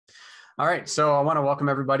All right, so I want to welcome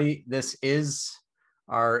everybody. This is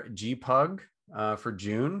our GPUG for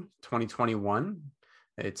June 2021.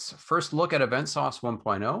 It's first look at Event Sauce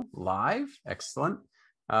 1.0 live, excellent,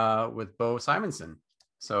 with Beau Simensen.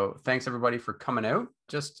 So thanks everybody for coming out.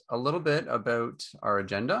 Just a little bit about our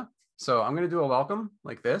agenda. So I'm going to do a welcome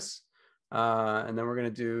like this, and then we're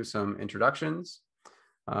going to do some introductions.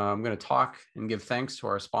 I'm going to talk and give thanks to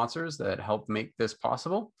our sponsors that help make this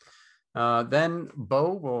possible. Then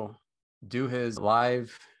Beau will do his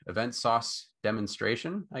live event sauce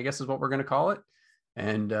demonstration, I guess is what we're going to call it.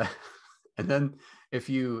 And then if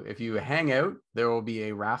you hang out, there will be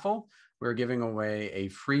a raffle. We're giving away a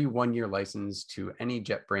free 1-year license to any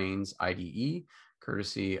JetBrains IDE,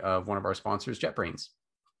 courtesy of one of our sponsors, JetBrains.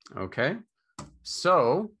 Okay,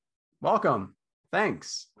 so welcome.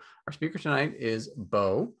 Thanks. Our speaker tonight is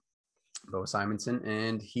Beau Simensen,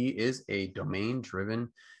 and he is a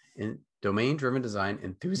domain-driven design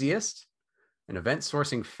enthusiast, an event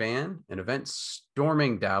sourcing fan, an event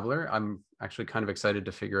storming dabbler. I'm actually kind of excited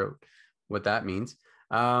to figure out what that means.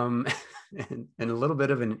 And a little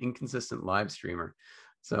bit of an inconsistent live streamer.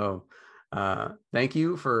 So thank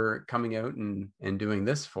you for coming out and doing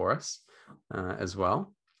this for us as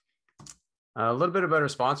well. A little bit about our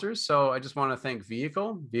sponsors. So I just want to thank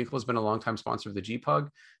Vehicle. Vehicle has been a longtime sponsor of the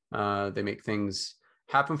GPUG. They make things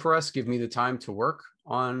happen for us, give me the time to work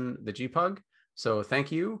on the GPUG. So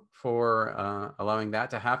thank you for allowing that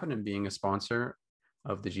to happen and being a sponsor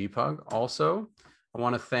of the GPUG. Also, I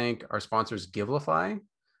want to thank our sponsors, Givelify.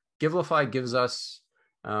 Givelify gives us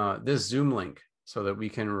this Zoom link so that we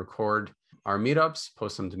can record our meetups,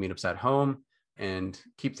 post them to meetups at home, and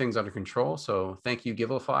keep things under control. So thank you,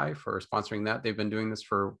 Givelify, for sponsoring that. They've been doing this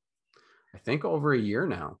for, I think, over a year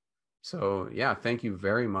now. So yeah, thank you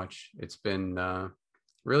very much. It's been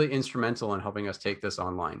really instrumental in helping us take this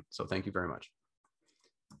online. So thank you very much.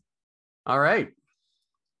 All right,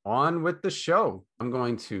 on with the show. I'm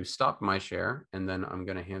going to stop my share and then I'm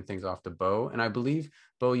going to hand things off to Beau. And I believe,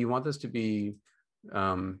 Beau, you want this to be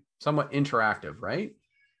somewhat interactive, right?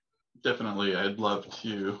 Definitely. I'd love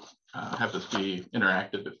to have this be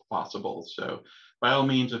interactive if possible. So by all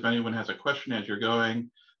means, if anyone has a question as you're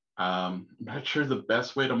going, I'm not sure the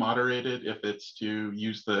best way to moderate it, if it's to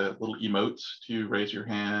use the little emotes to raise your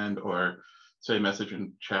hand or say message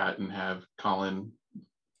in chat and have Colin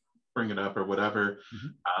bring it up or whatever.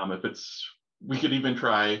 If it's, we could even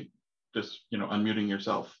try just, unmuting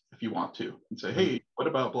yourself if you want to and say, hey, what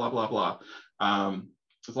about blah, blah, blah.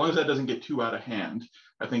 As long as that doesn't get too out of hand,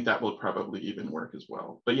 I think that will probably even work as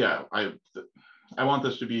well. But yeah, I want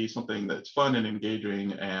this to be something that's fun and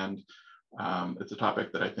engaging, and it's a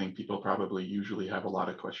topic that I think people probably usually have a lot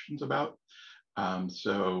of questions about.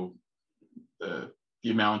 So the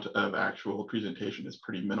amount of actual presentation is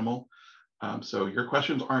pretty minimal. So your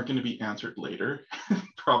questions aren't going to be answered later,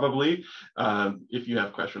 probably, if you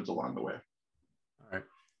have questions along the way. All right.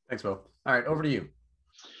 Thanks, Beau. All right, over to you.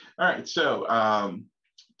 All right. So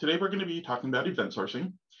today we're going to be talking about event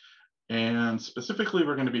sourcing. And specifically,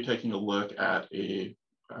 we're going to be taking a look at a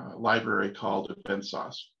library called Event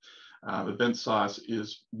Sauce. Event Sauce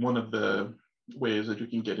is one of the ways that you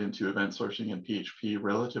can get into event sourcing in PHP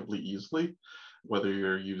relatively easily, whether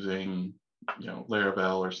you're using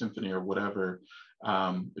Laravel or Symfony or whatever.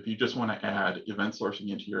 If you just want to add event sourcing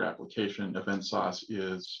into your application, Event Sauce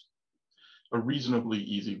is a reasonably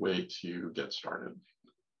easy way to get started.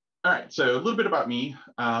 All right, so a little bit about me.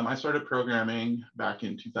 I started programming back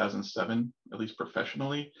in 2007, at least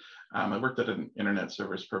professionally. I worked at an internet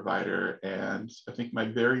service provider, and I think my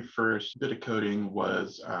very first bit of coding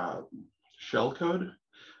was shell code.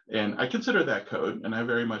 And I consider that code, and I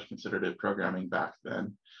very much considered it programming back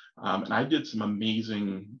then. And I did some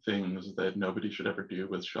amazing things that nobody should ever do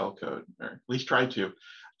with shell code, or at least try to.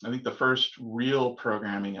 I think the first real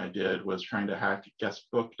programming I did was trying to hack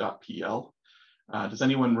guestbook.pl. Does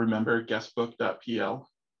anyone remember guestbook.pl?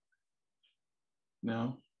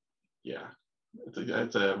 No? Yeah,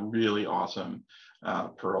 it's a really awesome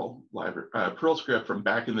Perl library, Perl script from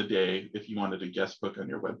back in the day if you wanted a guest book on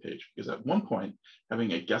your webpage, because at one point,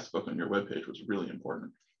 having a guest book on your webpage was really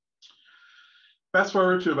important. Fast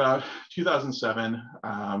forward to about 2007,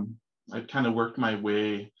 I kind of worked my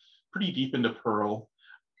way pretty deep into Perl,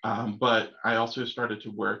 but I also started to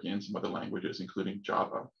work in some other languages, including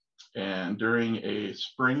Java. And during a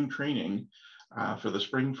spring training for the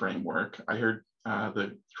Spring framework, I heard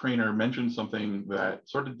the trainer mention something that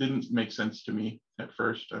sort of didn't make sense to me at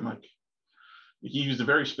first. I'm like, he used a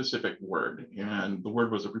very specific word, and the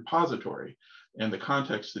word was a repository. And the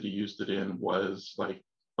context that he used it in was like,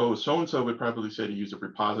 oh, so-and-so would probably say to use a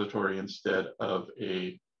repository instead of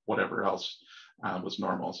a whatever else. was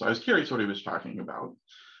normal. So I was curious what he was talking about.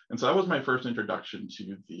 And so that was my first introduction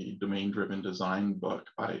to the domain-driven design book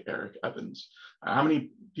by Eric Evans. How many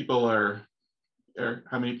people are, Eric,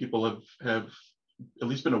 how many people have at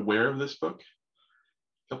least been aware of this book?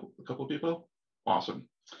 A couple people? Awesome.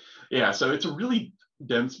 Yeah, so it's a really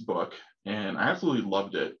dense book, and I absolutely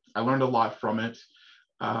loved it. I learned a lot from it.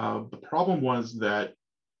 The problem was that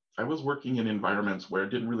I was working in environments where it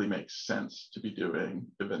didn't really make sense to be doing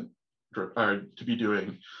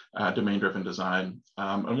domain-driven design.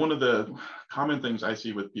 And one of the common things I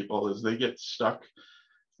see with people is they get stuck,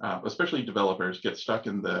 especially developers, get stuck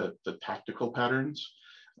in the tactical patterns.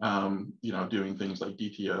 Doing things like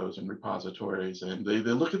DTOs and repositories, and they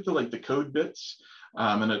look at the code bits,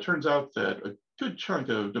 and it turns out that a good chunk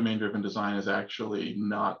of domain-driven design is actually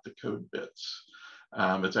not the code bits.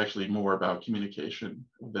 It's actually more about communication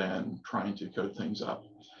than trying to code things up.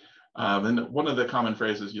 And one of the common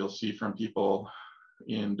phrases you'll see from people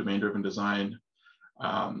in domain-driven design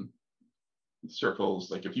circles,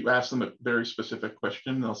 like if you ask them a very specific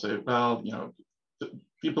question, they'll say, well, the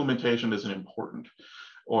implementation isn't important,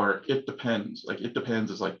 or it depends. Like it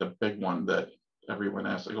depends is like the big one that everyone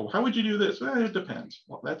asks. Like, well, how would you do this? Well, it depends.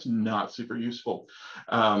 Well, that's not super useful,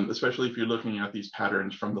 especially if you're looking at these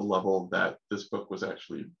patterns from the level that this book was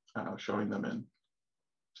actually showing them in.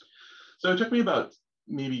 So it took me about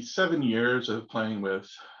maybe 7 years of playing with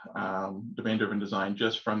domain-driven design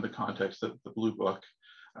just from the context of the Blue Book.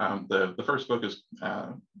 The first book is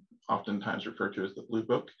oftentimes referred to as the Blue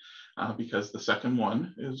Book because the second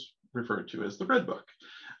one is referred to as the Red Book.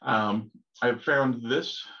 I found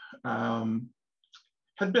this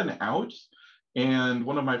had been out, and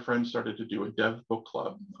one of my friends started to do a dev book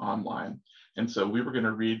club online. And so we were going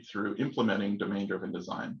to read through implementing domain-driven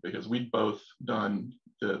design because we'd both done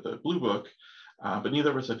the Blue Book, but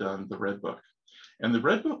neither of us had done the Red Book. And the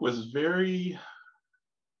Red Book was it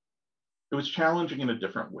was challenging in a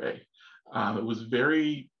different way.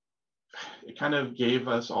 It kind of gave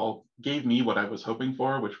me what I was hoping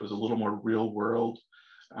for, which was a little more real world,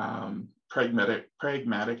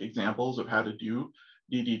 pragmatic examples of how to do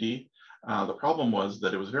DDD. The problem was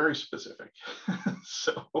that it was very specific.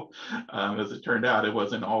 So as it turned out, it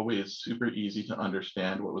wasn't always super easy to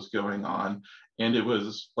understand what was going on. And it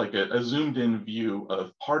was like a zoomed in view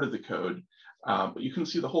of part of the code, but you couldn't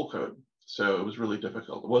see the whole code. So it was really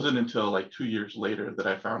difficult. It wasn't until like 2 years later that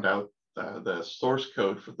I found out the source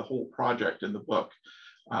code for the whole project in the book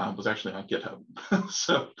was actually on GitHub.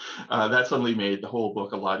 So that suddenly made the whole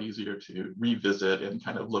book a lot easier to revisit and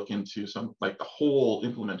kind of look into some, like the whole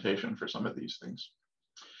implementation for some of these things.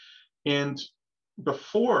 And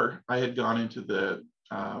before I had gone into the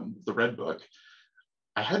Red Book,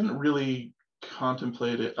 I hadn't really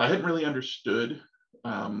understood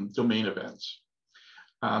domain events.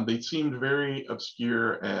 They seemed very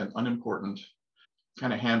obscure and unimportant,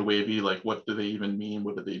 kind of hand wavy, like what do they even mean?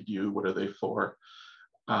 What do they do? What are they for?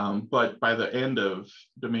 But by the end of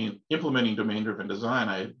implementing domain-driven design,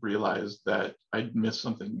 I realized that I'd missed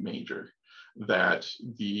something major, that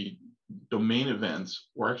the domain events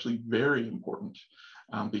were actually very important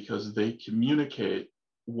because they communicate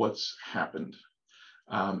what's happened.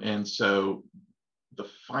 And so the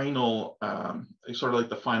final, sort of like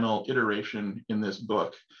the final iteration in this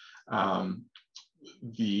book,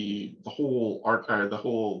 the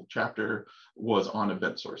whole chapter was on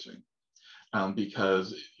event sourcing.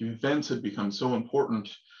 Because events had become so important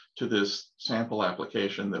to this sample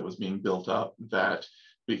application that was being built up that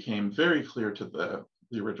became very clear to the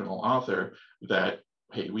original author that,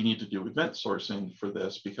 hey, we need to do event sourcing for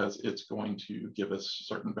this because it's going to give us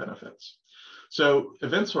certain benefits. So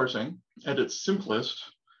event sourcing at its simplest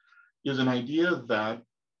is an idea that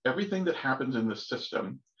everything that happens in the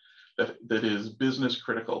system that is business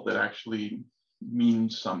critical, that actually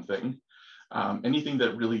means something, anything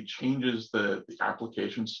that really changes the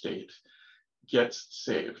application state gets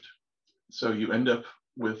saved. So you end up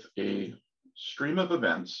with a stream of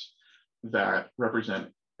events that represent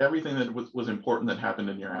everything that was important that happened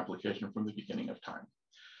in your application from the beginning of time.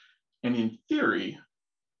 And in theory,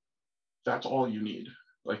 that's all you need.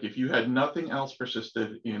 Like if you had nothing else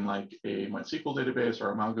persisted in like a MySQL database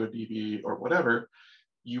or a MongoDB or whatever,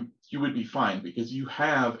 you would be fine because you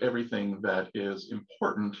have everything that is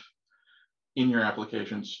important in your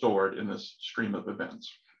application stored in this stream of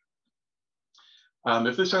events.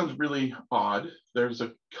 If this sounds really odd, there's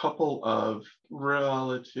a couple of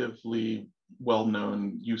relatively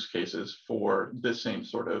well-known use cases for this same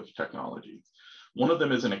sort of technology. One of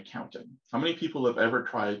them is in accounting. How many people have ever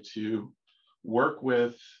tried to work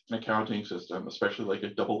with an accounting system, especially like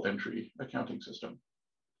a double entry accounting system?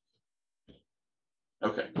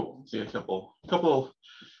 Okay, cool. see a couple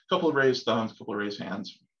of raised thumbs, couple of raised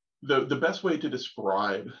hands. The best way to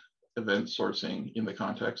describe event sourcing in the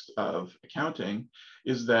context of accounting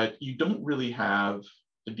is that you don't really have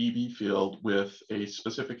a DB field with a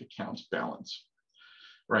specific account's balance,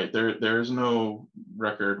 right? There is no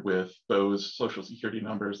record with Beau's social security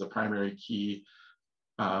number as the primary key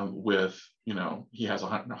with, he has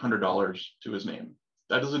 $100 to his name.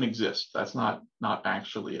 That doesn't exist. That's not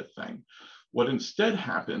actually a thing. What instead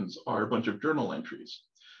happens are a bunch of journal entries,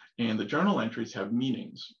 and the journal entries have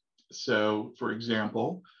meanings. So for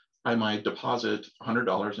example, I might deposit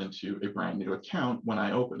 $100 into a brand new account when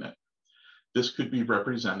I open it. This could be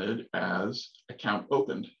represented as account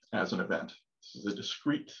opened as an event. This is a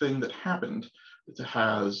discrete thing that happened. It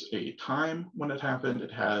has a time when it happened.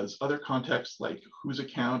 It has other contexts like whose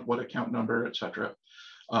account, what account number, etc.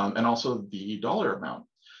 And also the dollar amount.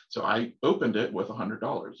 So I opened it with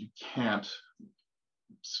 $100. You can't,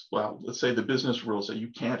 well, let's say the business rules say you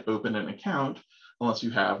can't open an account unless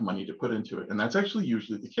you have money to put into it. And that's actually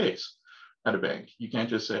usually the case at a bank. You can't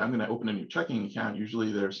just say, I'm going to open a new checking account.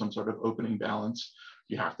 Usually there's some sort of opening balance.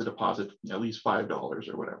 You have to deposit at least $5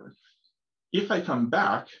 or whatever. If I come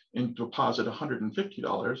back and deposit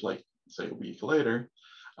 $150, like say a week later,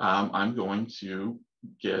 I'm going to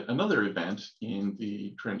get another event in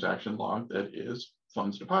the transaction log that is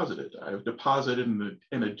funds deposited. I've deposited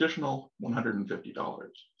an additional $150.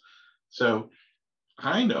 So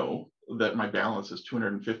I know that my balance is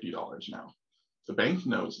 $250 now. The bank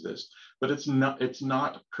knows this, but it's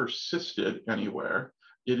not persisted anywhere.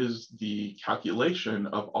 It is the calculation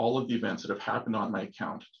of all of the events that have happened on my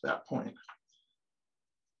account to that point.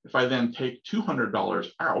 If I then take $200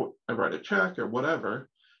 out, I write a check or whatever,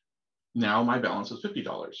 now my balance is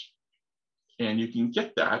 $50. And you can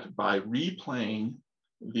get that by replaying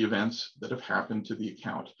the events that have happened to the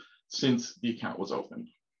account since the account was opened.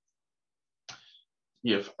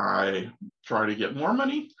 If I try to get more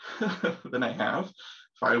money than I have,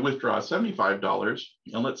 if I withdraw $75,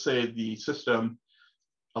 and let's say the system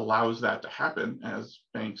allows that to happen, as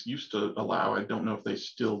banks used to allow. I don't know if they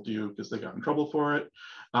still do because they got in trouble for it.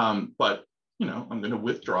 But I'm going to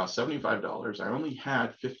withdraw $75. I only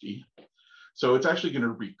had $50. So it's actually going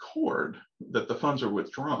to record that the funds are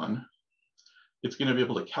withdrawn. It's going to be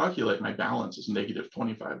able to calculate my balance as negative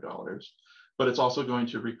 $25, but it's also going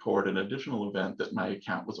to record an additional event that my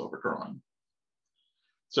account was overdrawn.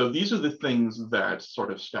 So these are the things that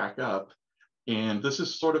sort of stack up. And this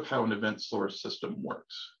is sort of how an event source system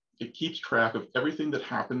works. It keeps track of everything that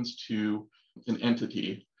happens to an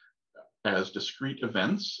entity as discrete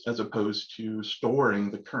events, as opposed to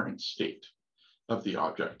storing the current state of the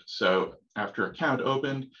object. So after account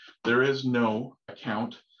opened, there is no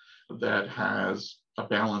account that has a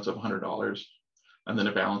balance of $100 and then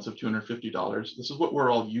a balance of $250. This is what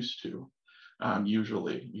we're all used to.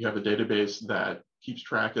 Usually, you have a database that keeps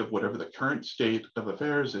track of whatever the current state of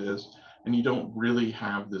affairs is, and you don't really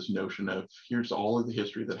have this notion of here's all of the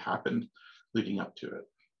history that happened leading up to it.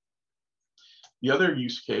 The other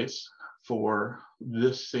use case for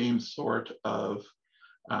this same sort of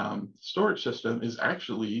storage system is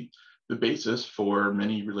actually the basis for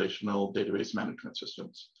many relational database management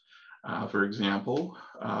systems. For example,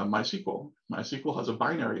 MySQL. MySQL has a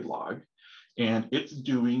binary log, and it's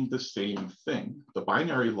doing the same thing. The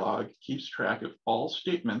binary log keeps track of all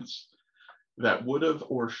statements that would have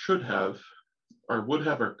or should have, or would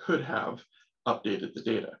have or could have updated the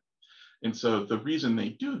data. And so the reason they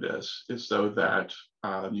do this is so that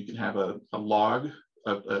you can have a log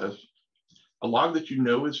that you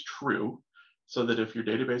know is true, so that if your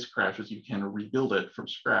database crashes, you can rebuild it from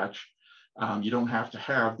scratch. You don't have to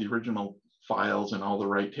have the original files and all the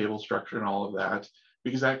right table structure and all of that,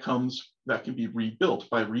 because that can be rebuilt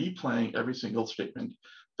by replaying every single statement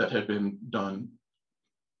that had been done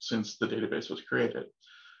since the database was created.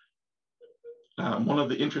 One of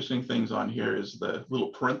the interesting things on here is the little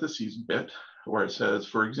parentheses bit where it says,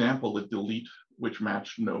 for example, the delete which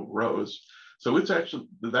matched no rows. So it's actually,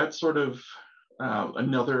 that's sort of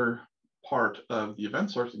another part of the event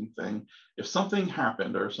sourcing thing. If something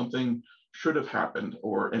happened or something should have happened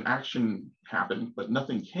or an action happened, but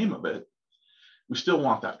nothing came of it, we still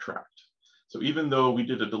want that tracked. So even though we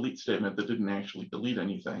did a delete statement that didn't actually delete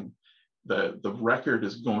anything, the record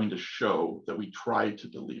is going to show that we tried to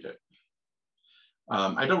delete it.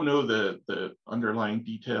 I don't know the underlying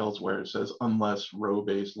details where it says unless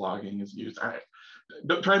row-based logging is used.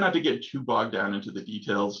 Try not to get too bogged down into the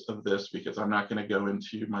details of this, because I'm not going to go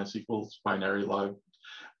into MySQL's binary log.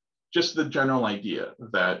 Just the general idea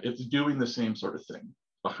that it's doing the same sort of thing.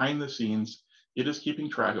 Behind the scenes, it is keeping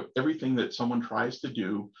track of everything that someone tries to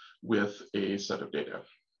do with a set of data.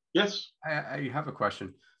 Yes. I have a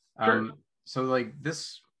question. Sure. So like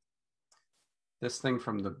this thing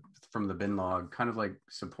from the bin log kind of like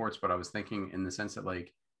supports what I was thinking, in the sense that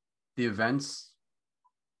like the events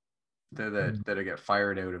that get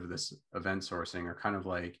fired out of this event sourcing are kind of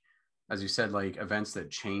like, as you said, like events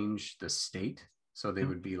that change the state. So they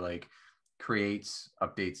would be like creates,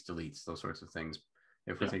 updates, deletes, those sorts of things,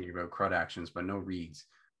 if we're thinking about CRUD actions, but no reads.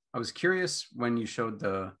 I was curious when you showed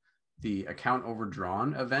the account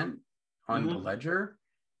overdrawn event on the ledger,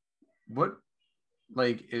 what,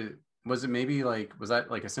 like, was it maybe like, was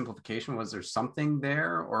that like a simplification? Was there something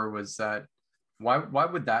there, or was that, why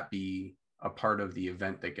would that be a part of the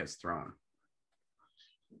event that gets thrown?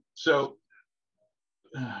 So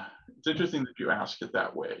it's interesting that you ask it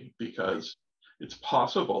that way, because it's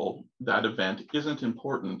possible that event isn't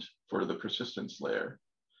important for the persistence layer,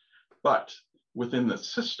 but within the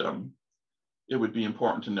system, it would be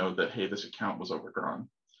important to know that, hey, this account was overdrawn,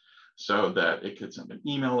 so that it could send an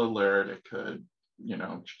email alert. It could, you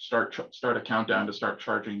know, start a countdown to start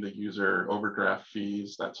charging the user overdraft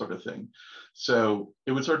fees, that sort of thing. So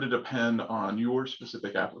it would sort of depend on your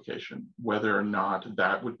specific application, whether or not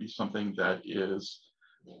that would be something that is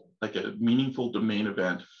like a meaningful domain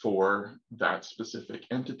event for that specific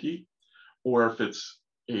entity, or if it's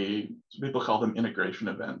people call them integration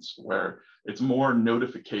events, where it's more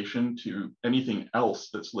notification to anything else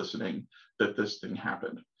that's listening that this thing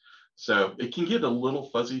happened. So it can get a little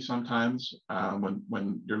fuzzy sometimes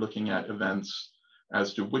when you're looking at events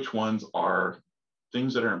as to which ones are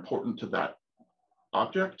things that are important to that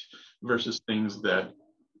object versus things that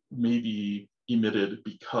may be emitted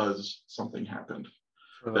because something happened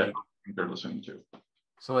that they're listening to.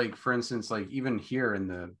 So like, for instance, like even here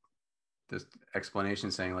in this explanation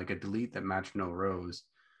saying like a delete that matched no rows,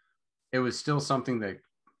 it was still something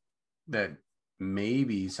that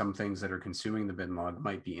maybe some things that are consuming the bin log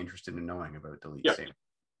might be interested in knowing about delete statement.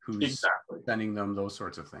 Who's sending them, those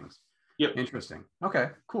sorts of things. Yep. Interesting. Okay,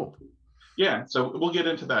 cool. Yeah, so we'll get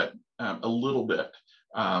into that a little bit,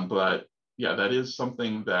 but yeah, that is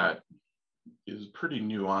something that is pretty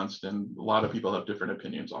nuanced, and a lot of people have different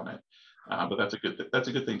opinions on it. But that's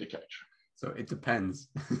a good thing to catch. So it depends.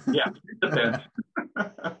 Yeah, it depends. All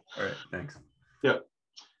right, thanks. Yep.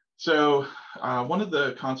 So one of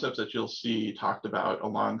the concepts that you'll see talked about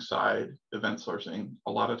alongside event sourcing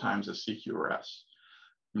a lot of times is CQRS.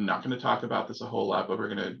 I'm not going to talk about this a whole lot, but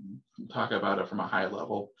we're going to talk about it from a high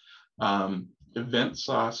level. Event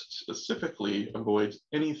sauce specifically avoids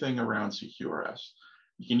anything around CQRS.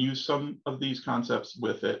 You can use some of these concepts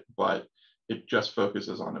with it, but it just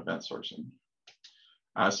focuses on event sourcing.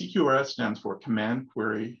 CQRS stands for Command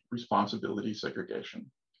Query Responsibility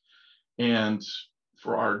Segregation. And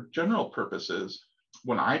for our general purposes,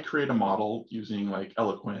 when I create a model using like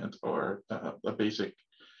Eloquent or a basic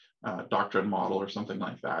doctrine model or something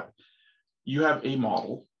like that, you have a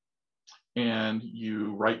model and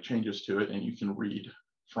you write changes to it and you can read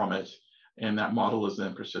from it. And that model is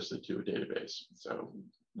then persisted to a database. So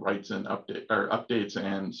writes and updates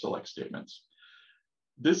and select statements.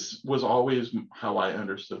 This was always how I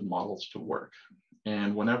understood models to work.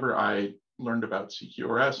 And whenever I learned about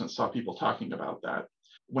CQRS and saw people talking about that,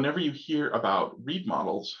 whenever you hear about read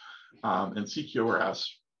models and CQRS,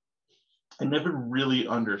 I never really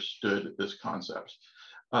understood this concept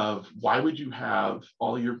of why would you have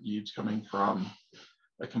all your reads coming from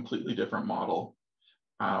a completely different model?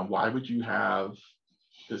 Why would you have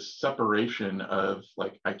this separation of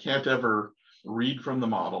like, I can't ever read from the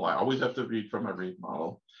model. I always have to read from a read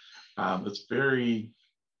model. It's very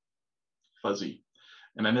fuzzy,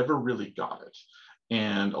 and I never really got it.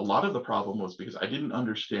 And a lot of the problem was because I didn't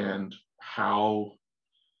understand how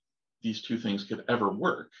these two things could ever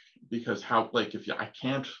work, because how, like, if I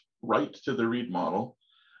can't write to the read model,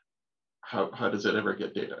 how does it ever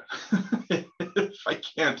get data? if I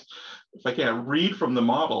can't read from the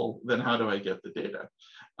model, then how do I get the data?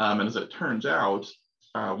 And as it turns out,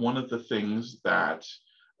 one of the things that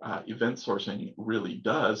event sourcing really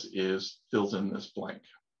does is fills in this blank,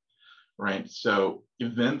 right? So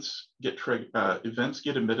events get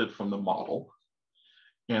emitted from the model,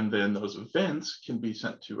 and then those events can be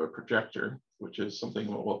sent to a projector, which is something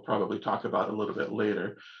we'll probably talk about a little bit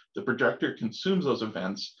later. The projector consumes those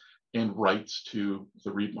events and writes to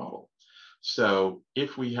the read model. So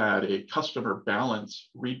if we had a customer balance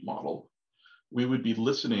read model, we would be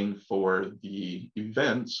listening for the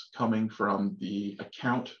events coming from the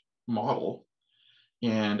account model.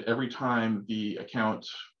 And every time the account,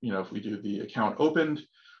 if we do the account opened,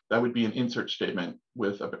 that would be an insert statement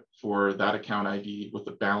for that account ID with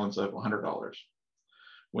a balance of $100.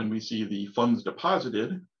 When we see the funds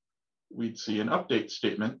deposited, we'd see an update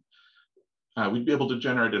statement we'd be able to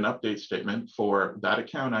generate an update statement for that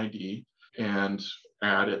account ID and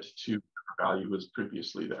add it to whatever value was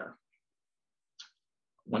previously there.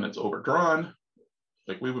 When it's overdrawn,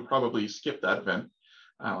 like we would probably skip that event,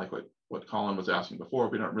 like what Colin was asking before.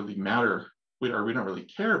 We don't really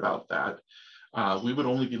care about that. We would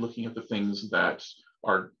only be looking at the things that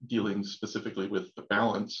are dealing specifically with the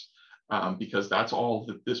balance, because that's all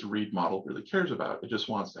that this read model really cares about. It just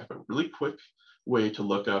wants to have a really quick way to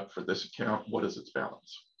look up for this account, what is its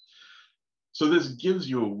balance. So this gives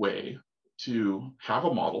you a way to have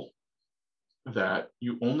a model that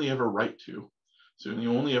you only ever write to. So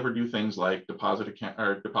you only ever do things like deposit account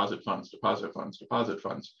or deposit funds, deposit funds, deposit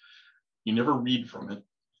funds. You never read from it.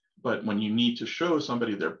 But when you need to show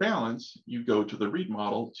somebody their balance, you go to the read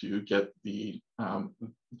model to get the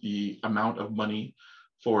amount of money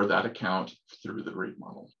for that account through the read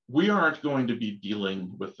model. We aren't going to be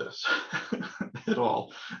dealing with this at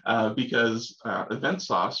all, because event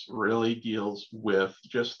sauce really deals with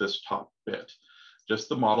just this top bit, just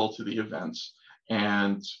the model to the events.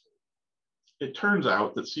 And it turns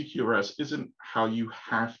out that CQRS isn't how you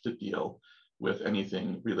have to deal with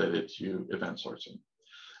anything related to event sourcing.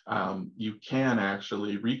 You can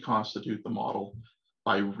actually reconstitute the model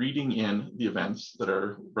by reading in the events that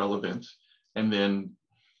are relevant and then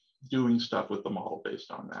doing stuff with the model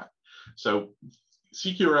based on that. So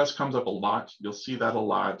CQRS comes up a lot. You'll see that a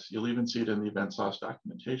lot. You'll even see it in the event sauce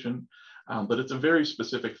documentation, but it's a very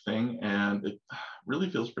specific thing, and it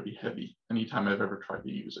really feels pretty heavy anytime I've ever tried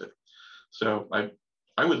to use it. So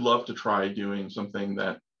I would love to try doing something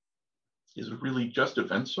that is really just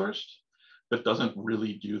event sourced, but doesn't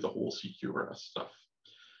really do the whole CQRS stuff.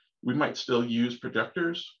 We might still use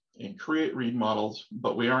projectors and create read models,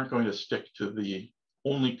 but we aren't going to stick to the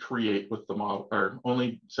only create with the model, or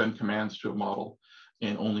only send commands to a model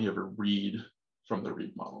and only ever read from the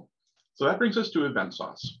read model. So that brings us to event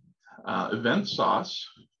sauce. Event sauce,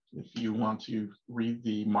 if you want to read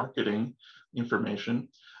the marketing information,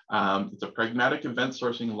 it's a pragmatic event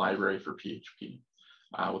sourcing library for PHP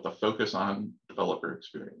with a focus on developer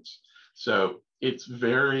experience. So it's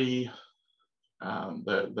very,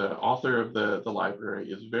 the author of the library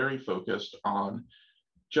is very focused on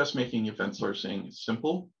just making event sourcing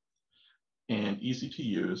simple and easy to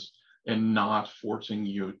use and not forcing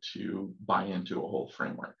you to buy into a whole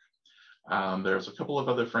framework. There's a couple of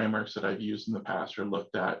other frameworks that I've used in the past or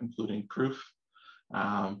looked at, including Proof,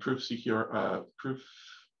 Proof,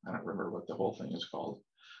 I don't remember what the whole thing is called,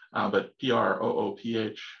 but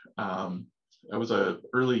PROOPH. I was an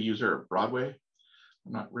early user of Broadway.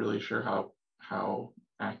 I'm not really sure how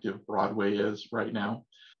active Broadway is right now.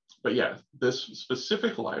 But yeah, this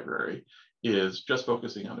specific library is just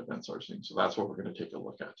focusing on event sourcing. So that's what we're going to take a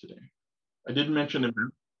look at today. I did mention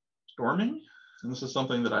event storming, and this is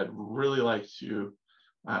something that I'd really like to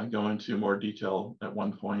go into more detail at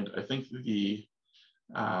one point. I think the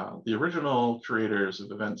original creators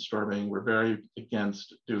of event storming were very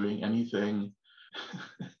against doing anything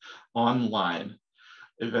online.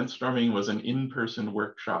 Event storming was an in-person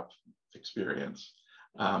workshop experience,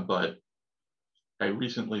 but I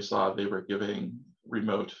recently saw they were giving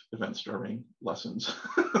remote event storming lessons.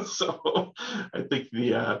 So I think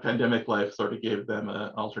the pandemic life sort of gave them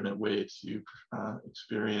an alternate way to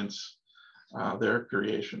experience their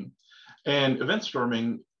creation. And event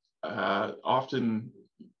storming, often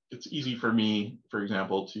it's easy for me, for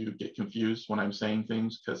example, to get confused when I'm saying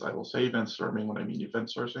things, because I will say event storming when I mean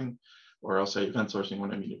event sourcing, or I'll say event sourcing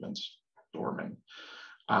when I mean event storming.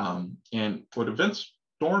 And what event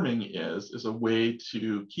storming is a way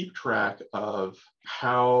to keep track of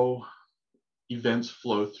how events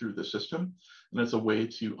flow through the system. And it's a way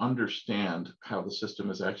to understand how the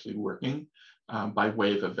system is actually working by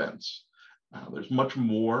way of events. There's much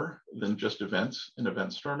more than just events in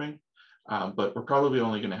event storming, but we're probably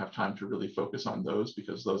only going to have time to really focus on those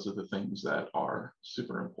because those are the things that are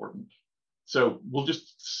super important. So we'll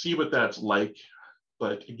just see what that's like.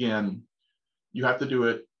 But again, you have to do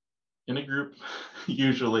it in a group,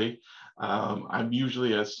 usually. I'm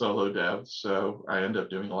usually a solo dev, so I end up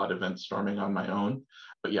doing a lot of event storming on my own.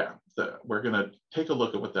 But yeah, we're going to take a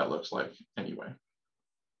look at what that looks like anyway.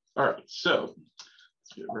 All right, so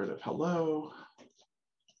let's get rid of hello.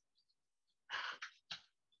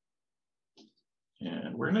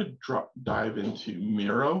 And we're going to dive into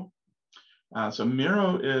Miro. So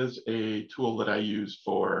Miro is a tool that I use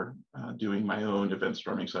for doing my own event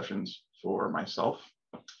storming sessions for myself.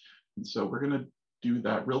 And so we're going to do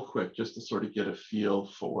that real quick just to sort of get a feel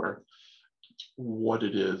for what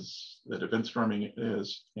it is that event storming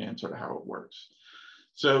is and sort of how it works.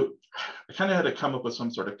 So I kind of had to come up with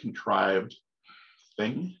some sort of contrived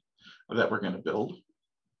thing that we're going to build.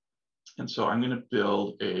 And so I'm going to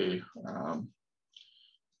build a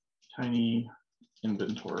tiny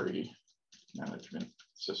inventory management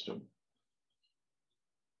system.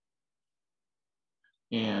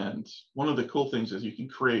 And one of the cool things is you can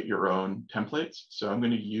create your own templates. So I'm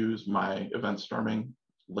going to use my event storming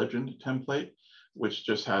legend template, which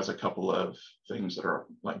just has a couple of things that are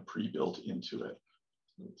like pre-built into it.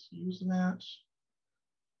 Let's use that.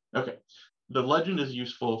 Okay, the legend is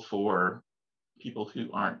useful for people who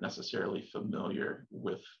aren't necessarily familiar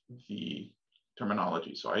with the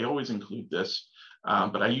terminology. So I always include this,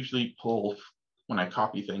 but I usually pull, when I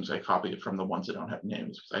copy things, I copy it from the ones that don't have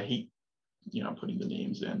names, because I hate putting the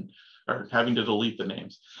names in or having to delete the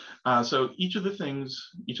names. So each of the things,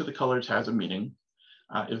 each of the colors has a meaning.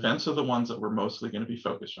 Events are the ones that we're mostly going to be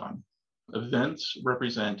focused on. Events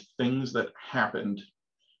represent things that happened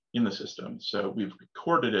in the system. So we've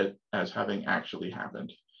recorded it as having actually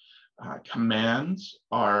happened. Commands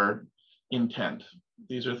are intent.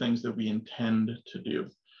 These are things that we intend to do.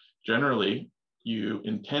 Generally, you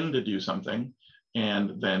intend to do something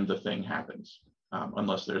and then the thing happens,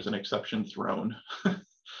 unless there's an exception thrown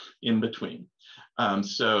in between.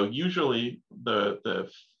 So usually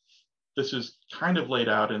this is kind of laid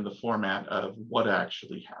out in the format of what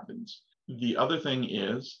actually happens. The other thing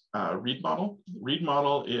is read model. Read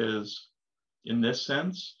model is, in this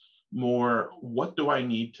sense, more what do I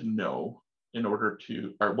need to know in order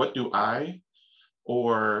to, or what do I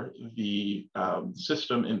or the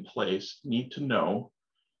system in place need to know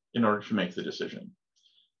in order to make the decision.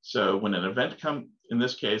 So when an event in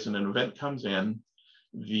this case, an event comes in,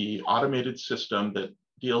 the automated system that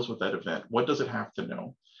deals with that event, what does it have to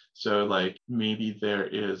know? So like maybe there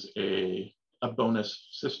is a bonus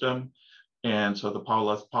system, and so the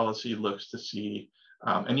policy looks to see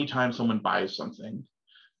anytime someone buys something,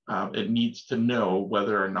 it needs to know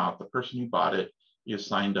whether or not the person who bought it is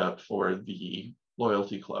signed up for the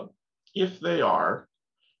loyalty club. If they are,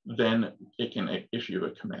 then it can issue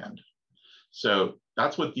a command. So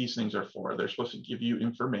that's what these things are for. They're supposed to give you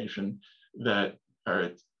information that are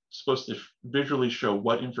supposed to visually show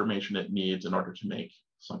what information it needs in order to make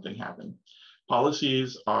something happen.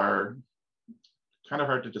 Policies are kind of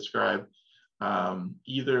hard to describe.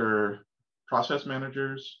 Either process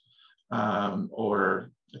managers,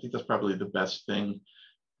 or I think that's probably the best thing.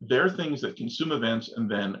 They're things that consume events and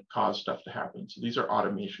then cause stuff to happen. So these are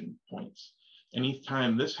automation points.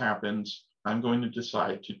 Anytime this happens, I'm going to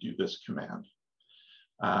decide to do this command.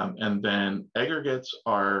 And then aggregates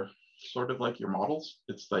are sort of like your models.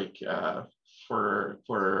 It's like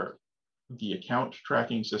for the account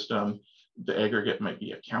tracking system, the aggregate might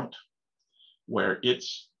be account, where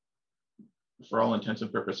it's, for all intents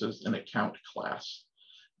and purposes, an account class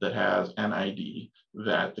that has an ID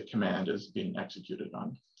that the command is being executed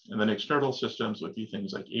on. And then external systems would be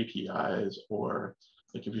things like APIs, or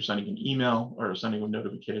like if you're sending an email or sending a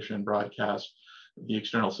notification broadcast, the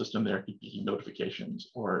external system there could be notifications,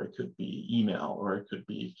 or it could be email, or it could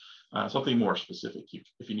be something more specific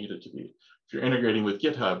if you need it to be. If you're integrating with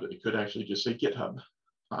GitHub, it could actually just say GitHub,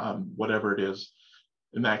 whatever it is.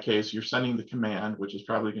 In that case, you're sending the command, which is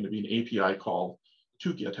probably going to be an API call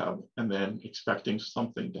to GitHub, and then expecting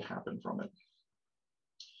something to happen from it.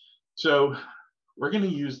 So we're going to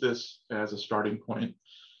use this as a starting point.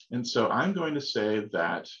 And so I'm going to say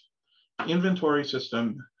that the inventory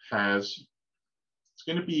system it's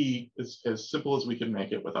going to be as simple as we can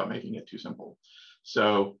make it without making it too simple.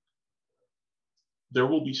 So there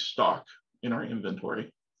will be stock in our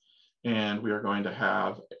inventory, and we are going to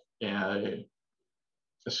have a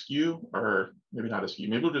SKU, or maybe not a SKU,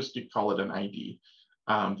 maybe we'll just call it an ID,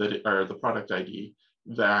 or the product ID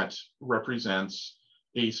that represents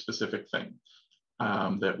a specific thing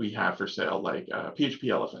that we have for sale, like PHP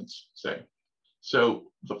elephants, say. So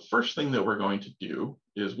the first thing that we're going to do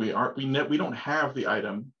is we don't have the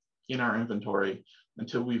item in our inventory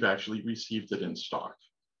until we've actually received it in stock.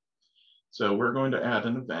 So we're going to add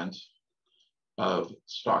an event of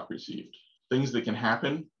stock received. Things that can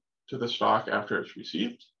happen to the stock after it's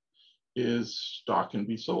received is stock can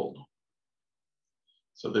be sold.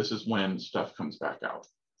 So this is when stuff comes back out.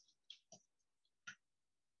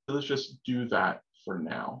 So let's just do that for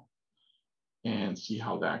now and see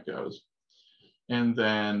how that goes. And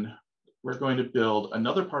then we're going to build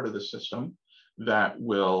another part of the system that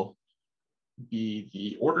will be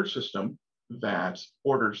the order system that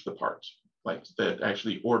orders the parts, like that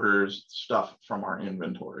actually orders stuff from our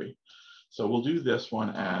inventory. So we'll do this one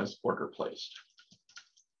as order placed.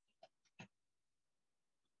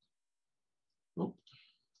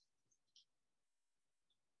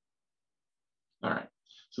 All right,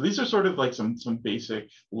 So these are sort of like some basic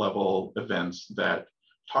level events that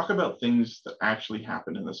talk about things that actually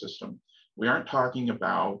happen in the system. We aren't talking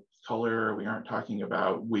about color, we aren't talking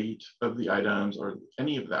about weight of the items or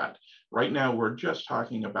any of that. Right now, we're just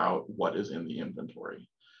talking about what is in the inventory.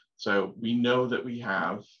 So we know that we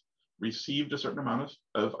have received a certain amount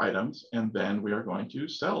of items, and then we are going to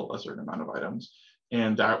sell a certain amount of items,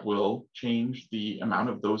 and that will change the amount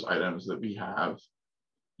of those items that we have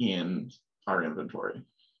in our inventory.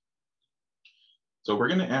 So we're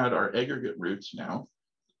going to add our aggregate routes now.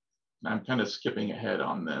 I'm kind of skipping ahead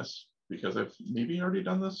on this because I've maybe already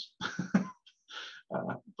done this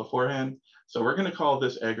beforehand. So we're going to call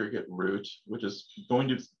this aggregate route, which is going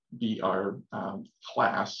to be our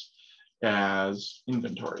class, as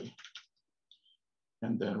inventory.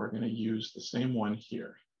 And then we're going to use the same one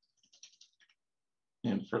here.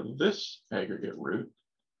 And for this aggregate route,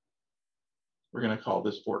 we're going to call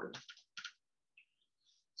this order.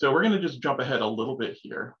 So we're going to just jump ahead a little bit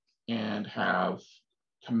here and have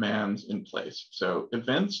commands in place. So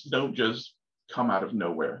events don't just come out of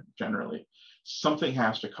nowhere generally. Something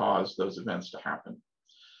has to cause those events to happen.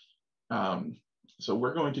 So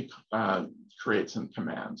we're going to create some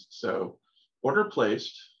commands. So order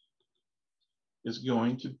placed is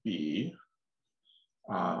going to be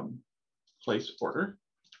place order.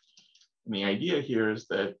 And the idea here is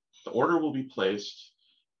that the order will be placed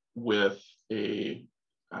with a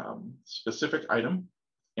specific item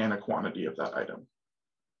and a quantity of that item.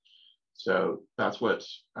 So that's what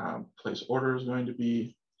place order is going to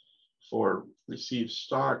be. For received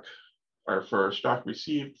stock, or for stock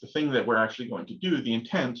received, the thing that we're actually going to do, the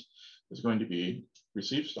intent is going to be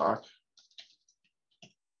receive stock,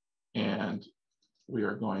 and we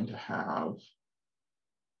are going to have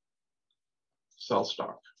sell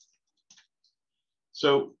stock.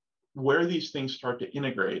 So where these things start to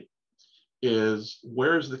integrate is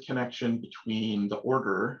where's the connection between the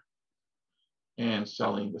order and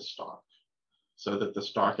selling the stock, so that the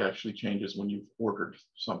stock actually changes when you've ordered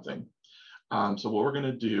something. So what we're going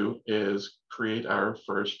to do is create our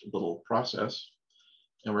first little process,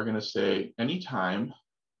 and we're going to say anytime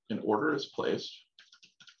an order is placed,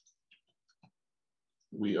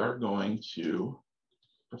 we are going to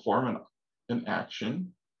perform an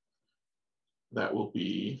action that will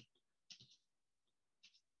be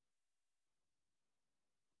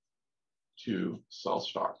to sell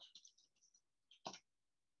stock.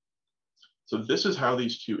 So this is how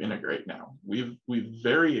these two integrate now. We've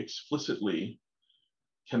very explicitly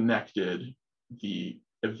connected the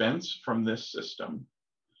events from this system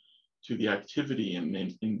to the activity in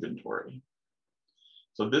the inventory.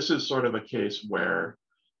 So this is sort of a case where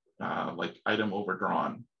like item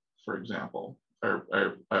overdrawn, for example, or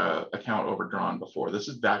account overdrawn before. This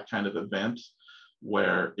is that kind of event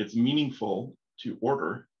where it's meaningful to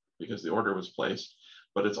order because the order was placed,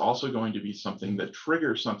 but it's also going to be something that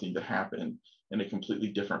triggers something to happen in a completely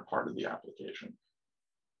different part of the application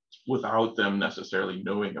without them necessarily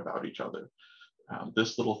knowing about each other.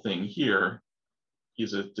 This little thing here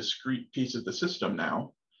is a discrete piece of the system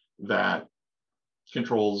now that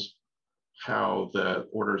controls how the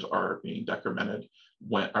orders are being decremented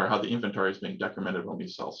or how the inventory is being decremented when we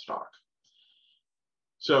sell stock.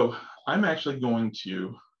 So I'm actually going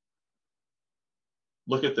to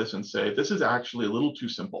look at this and say, this is actually a little too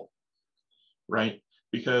simple, right?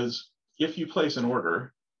 Because if you place an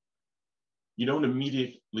order, you don't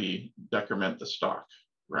immediately decrement the stock,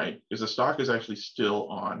 right? Because the stock is actually still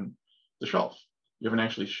on the shelf. You haven't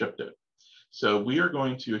actually shipped it. So we are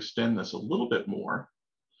going to extend this a little bit more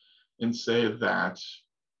and say that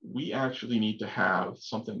we actually need to have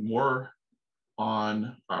something more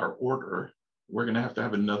on our order. We're going to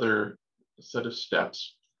have another set of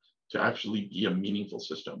steps to actually be a meaningful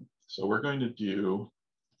system. So we're going to do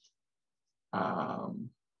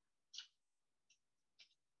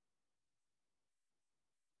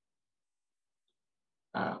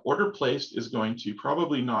order placed is going to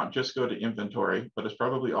probably not just go to inventory, but it's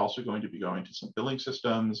probably also going to be going to some billing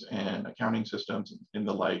systems and accounting systems and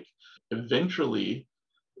the like. Eventually,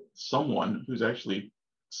 someone who's actually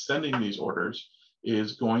sending these orders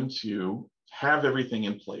is going to have everything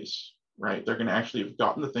in place, right? They're going to actually have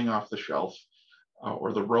gotten the thing off the shelf,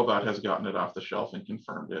 or the robot has gotten it off the shelf and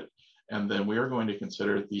confirmed it. And then we are going to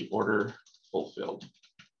consider the order fulfilled.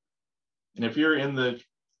 And if you're in the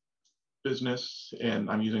business,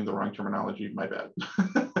 and I'm using the wrong terminology, my bad.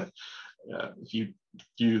 If you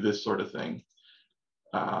do this sort of thing.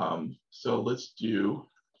 So let's do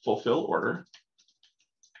fulfill order.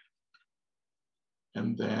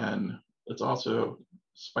 And then let's also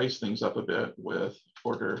spice things up a bit with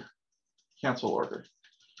order, cancel order,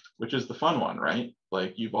 which is the fun one, right?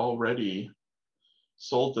 like you've already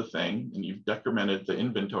sold the thing and you've decremented the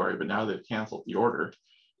inventory, but now they've canceled the order.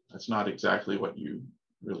 That's not exactly what you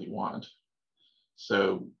really want.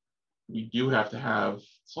 So we do have to have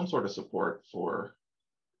some sort of support for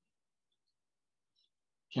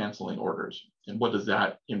canceling orders. And what does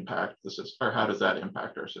that impact the system, or how does that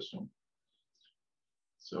impact our system?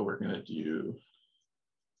 So we're going to do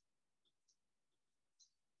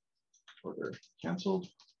order canceled.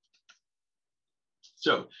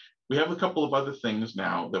 So we have a couple of other things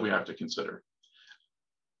now that we have to consider.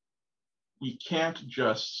 We can't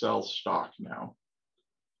just sell stock now,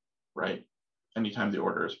 right? Anytime the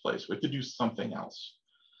order is placed, we have to do something else.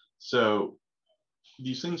 So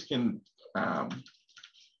these things can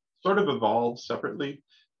sort of evolve separately,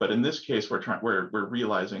 but in this case, we're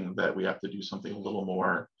realizing that we have to do something a little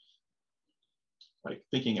more like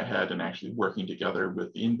thinking ahead and actually working together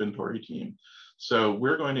with the inventory team. So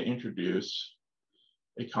we're going to introduce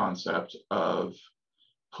a concept of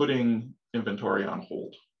putting inventory on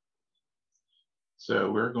hold.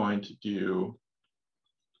 So we're going to do,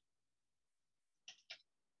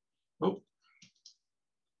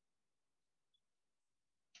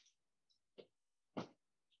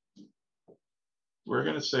 we're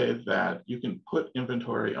going to say that you can put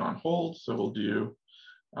inventory on hold. So we'll do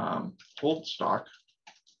hold stock,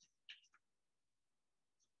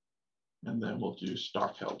 and then we'll do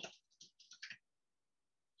stock held.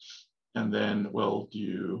 And then we'll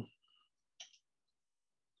do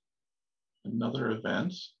another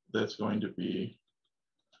event that's going to be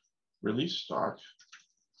release stock.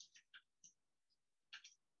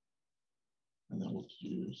 And then we'll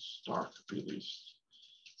do stock released.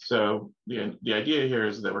 So the idea here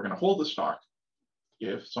is that we're going to hold the stock.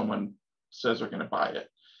 If someone says they're going to buy it,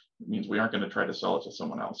 it means we aren't going to try to sell it to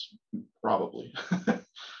someone else, probably.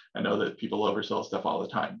 I know that people oversell stuff all the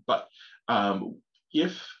time, but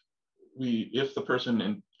if the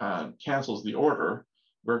person cancels the order,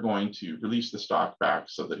 we're going to release the stock back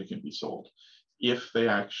so that it can be sold. If they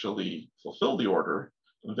actually fulfill the order,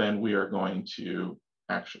 then we are going to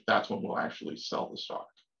that's when we'll actually sell the stock.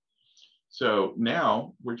 So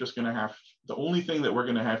now we're just going to have, the only thing that we're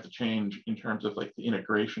going to have to change in terms of like the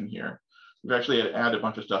integration here, we've actually had to add a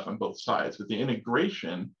bunch of stuff on both sides. With the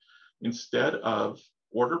integration, instead of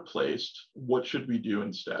order placed, what should we do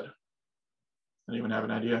instead? Anyone have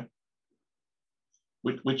an idea?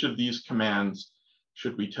 Which of these commands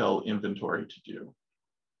should we tell inventory to do?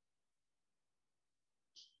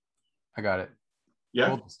 I got it. Yeah.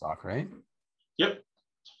 Hold the stock, right? Yep.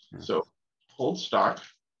 Yeah. So hold stock.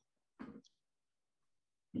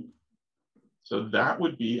 So that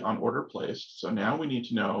would be on order placed. So now we need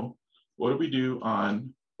to know, what do we do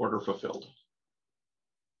on order fulfilled?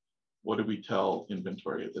 What do we tell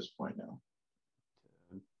inventory at this point now?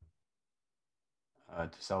 To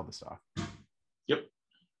sell the stock. Yep.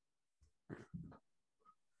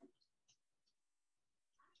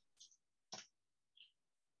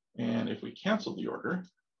 And if we cancel the order,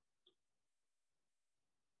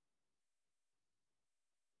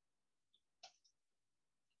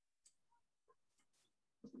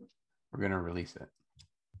 we're going to release it.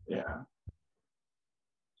 Yeah.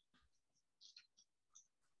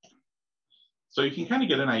 So you can kind of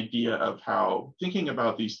get an idea of how thinking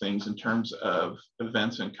about these things in terms of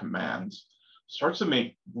events and commands starts to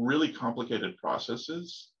make really complicated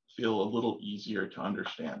processes feel a little easier to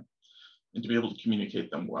understand and to be able to communicate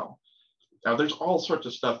them well. Now, there's all sorts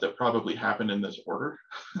of stuff that probably happened in this order.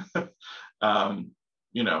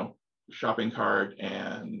 You know, shopping cart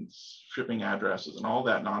and shipping addresses and all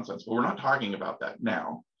that nonsense, but we're not talking about that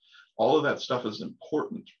now. All of that stuff is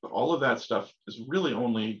important, but all of that stuff is really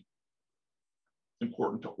only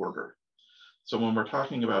important to order. So when we're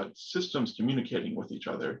talking about systems communicating with each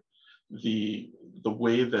other, the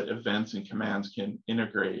way that events and commands can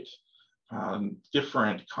integrate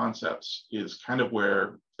different concepts is kind of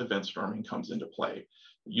where event storming comes into play.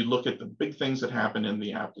 You look at the big things that happen in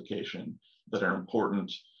the application that are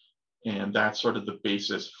important, and that's sort of the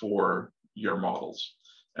basis for your models.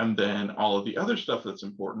 And then all of the other stuff that's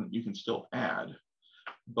important, you can still add.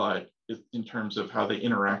 But in terms of how they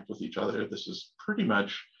interact with each other, this is pretty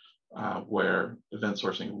much where event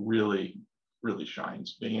sourcing really, really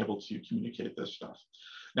shines, being able to communicate this stuff.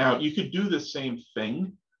 Now, you could do the same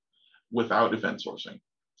thing without event sourcing,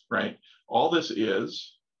 right? All this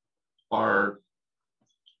are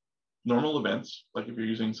normal events. Like if you're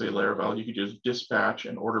using, say, Laravel, you could just dispatch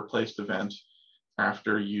an order placed event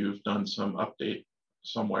after you've done some update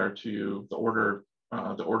somewhere to the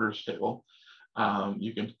orders table.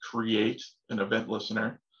 You can create an event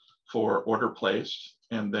listener for order placed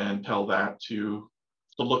and then tell that to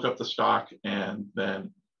look up the stock and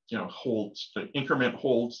then holds the increment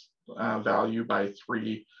holds value by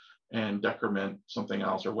 3 and decrement something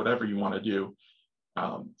else or whatever you want to do.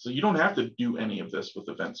 So you don't have to do any of this with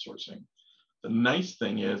event sourcing. The nice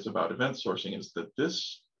thing is about event sourcing is that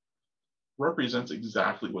this represents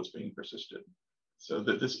exactly what's being persisted. So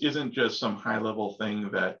that this isn't just some high level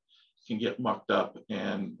thing that can get mucked up,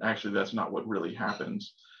 and actually that's not what really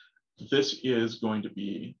happens. This is going to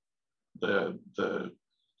be the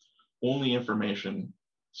only information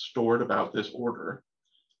stored about this order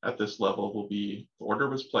at this level will be the order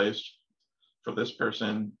was placed for this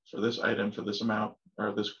person, for this item, for this amount,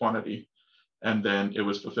 or this quantity, and then it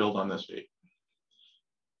was fulfilled on this date.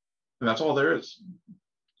 And that's all there is.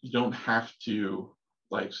 You don't have to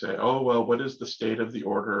like say, oh, well, what is the state of the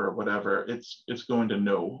order or whatever. It's going to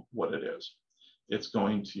know what it is. It's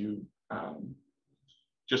going to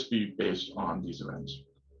just be based on these events.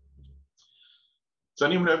 Does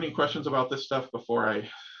anyone have any questions about this stuff before I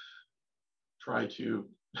try to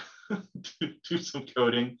do some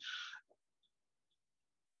coding?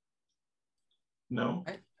 No?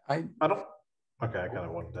 I don't. Okay, I kind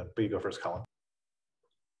of wanted that, but you go first, Colin.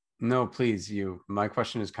 No, please, you. My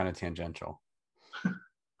question is kind of tangential.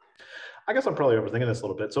 I guess I'm probably overthinking this a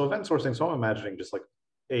little bit. So event sourcing, so I'm imagining just like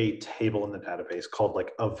a table in the database called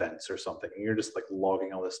like events or something. And you're just like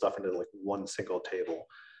logging all this stuff into like one single table.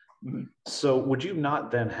 Mm-hmm. So would you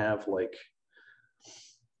not then have like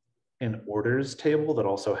an orders table that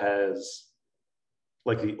also has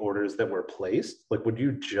like the orders that were placed? Like, would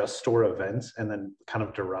you just store events and then kind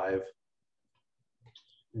of derive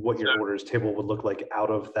what your orders table would look like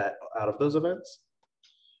out of those events?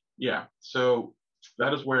 Yeah, so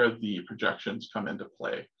that is where the projections come into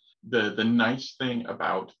play. The nice thing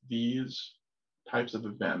about these types of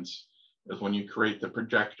events is when you create the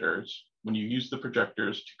projectors, when you use the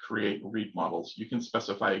projectors to create read models, you can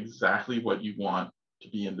specify exactly what you want to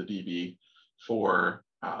be in the DB for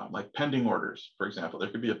like pending orders, for example. There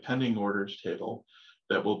could be a pending orders table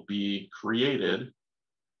that will be created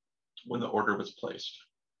when the order was placed.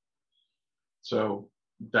 So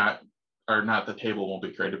that, or not the table won't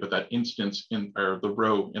be created, but that instance or the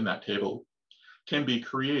row in that table can be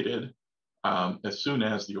created as soon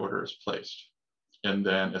as the order is placed. And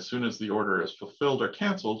then as soon as the order is fulfilled or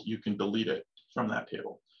canceled, you can delete it from that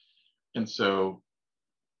table. And so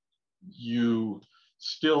you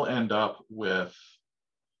still end up with,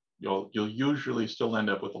 you'll usually still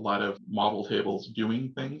end up with a lot of model tables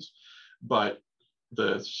doing things, but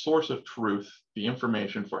the source of truth, the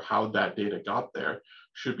information for how that data got there,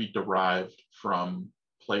 should be derived from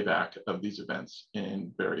playback of these events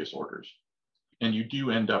in various orders. And you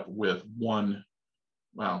do end up with one,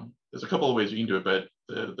 well, there's a couple of ways you can do it,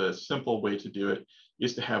 but the simple way to do it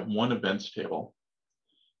is to have one events table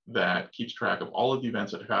that keeps track of all of the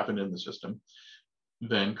events that have happened in the system,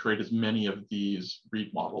 then create as many of these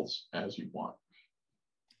read models as you want.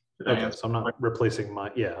 Okay, so I'm not replacing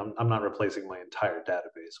my, I'm not replacing my entire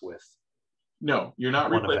database with no, you're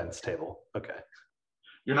not one events table. Okay.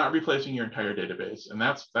 You're not replacing your entire database. And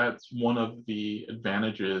that's one of the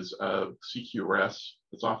advantages of CQRS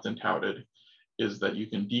that's often touted, is that you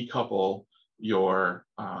can decouple your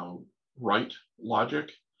write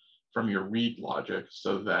logic from your read logic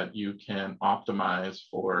so that you can optimize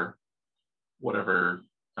for whatever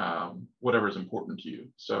is important to you.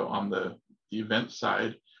 So on the event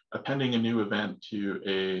side, appending a new event to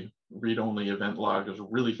a read-only event log is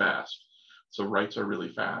really fast. So writes are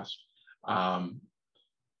really fast.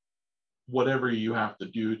 Whatever you have to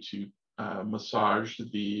do to massage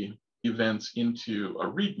the events into a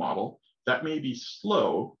read model, that may be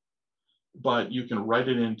slow, but you can write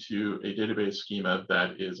it into a database schema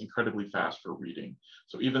that is incredibly fast for reading.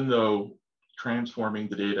 So even though transforming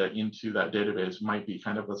the data into that database might be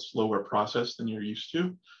kind of a slower process than you're used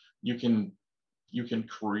to, you can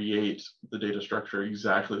create the data structure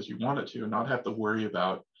exactly as you want it to and not have to worry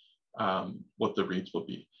about what the reads will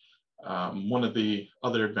be. One of the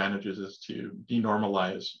other advantages is to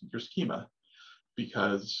denormalize your schema,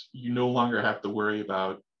 because you no longer have to worry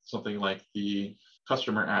about something like the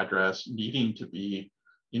customer address needing to be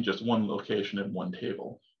in just one location in one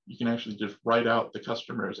table. You can actually just write out the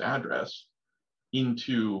customer's address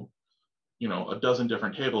into a dozen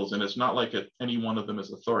different tables, and it's not like any one of them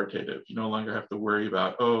is authoritative. You no longer have to worry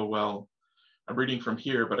about, oh, well, I'm reading from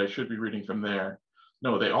here, but I should be reading from there.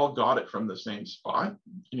 No, they all got it from the same spot,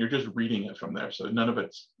 and you're just reading it from there. So none of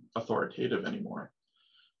it's authoritative anymore,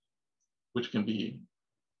 which can be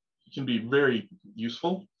very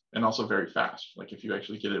useful and also very fast. Like if you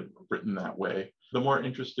actually get it written that way. The more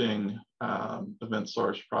interesting event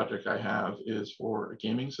source project I have is for a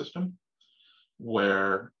gaming system.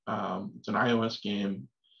 where it's an iOS game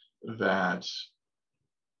that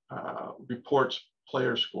reports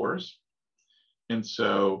player scores. And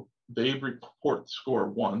so they report the score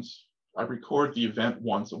once. I record the event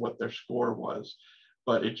once of what their score was,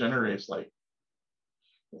 but it generates like,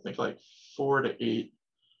 I think like 4 to 8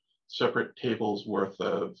 separate tables worth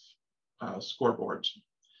of scoreboards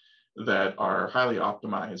that are highly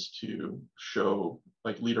optimized to show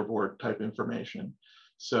like leaderboard type information.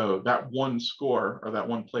 So that one score or that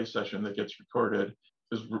one play session that gets recorded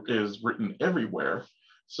is written everywhere,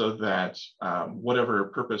 so that whatever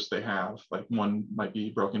purpose they have, like one might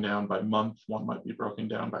be broken down by month, one might be broken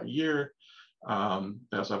down by year.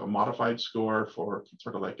 They also have a modified score for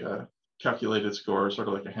sort of like a calculated score, sort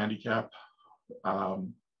of like a handicap,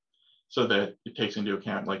 so that it takes into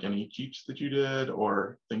account like any cheats that you did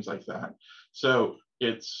or things like that. So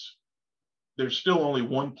there's still only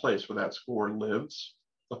one place where that score lives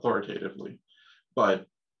authoritatively, but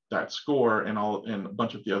that score and a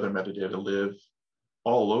bunch of the other metadata live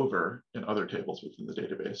all over in other tables within the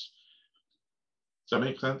database. Does that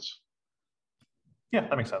make sense? Yeah,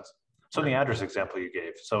 that makes sense. So in the address example you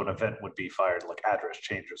gave, so an event would be fired like address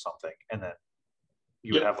change or something, and then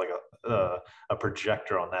you would have like a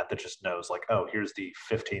projector on that just knows like, oh, here's the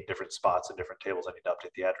 15 different spots and different tables I need to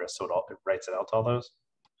update the address, so it writes it out to all those?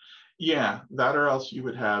 Yeah, that or else you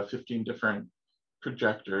would have 15 different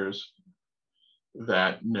projectors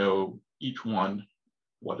that know each one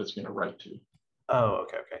what it's going to write to. Oh,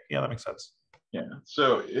 okay. Yeah, that makes sense. Yeah,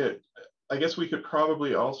 so I guess we could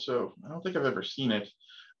probably also, I don't think I've ever seen it,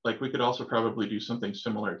 like we could also probably do something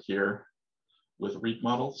similar here with read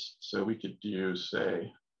models. So we could do,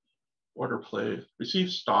 say, order play, receive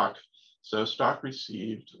stock. So stock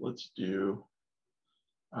received, let's do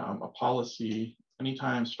a policy.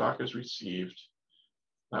 Anytime stock is received,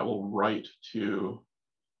 that will write to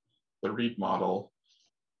the read model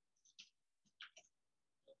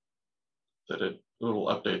that it will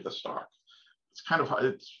update the stock. It's kind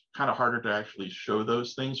of harder to actually show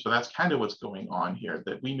those things, but that's kind of what's going on here,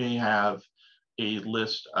 that we may have a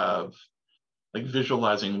list of like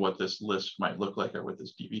visualizing what this list might look like or what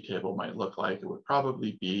this DB table might look like. It would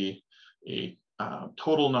probably be a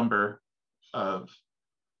total number of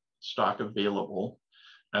stock available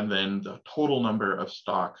and then the total number of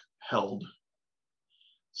stock held,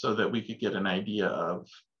 so that we could get an idea of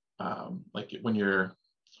like when you're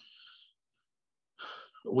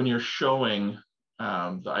showing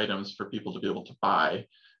the items for people to be able to buy,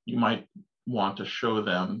 you might want to show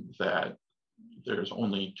them that there's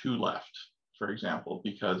only 2 left, for example,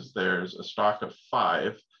 because there's a stock of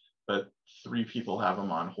 5, but 3 people have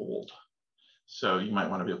them on hold. So you might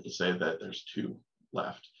want to be able to say that there's 2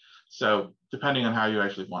 left. So depending on how you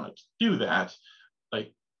actually want to do that,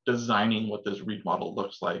 like designing what this read model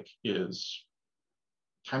looks like is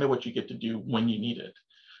kind of what you get to do when you need it,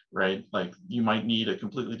 right? Like you might need a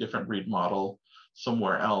completely different read model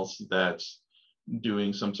somewhere else that's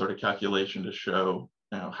doing some sort of calculation to show,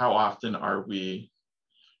 you know, how often are we,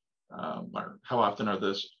 or how often are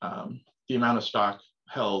this, the amount of stock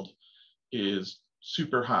held is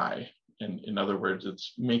super high. And in other words,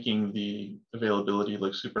 it's making the availability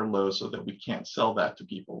look super low so that we can't sell that to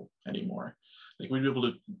people anymore. Like we'd be able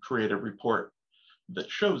to create a report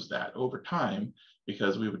that shows that over time,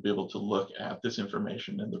 because we would be able to look at this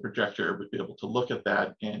information and the projector would be able to look at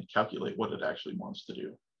that and calculate what it actually wants to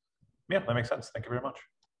do. Yeah, that makes sense. Thank you very much.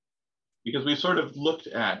 Because we sort of looked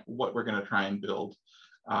at what we're going to try and build.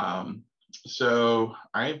 So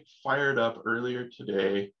I fired up earlier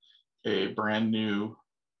today a brand new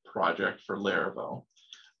project for Laravel,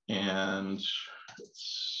 and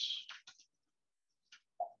it's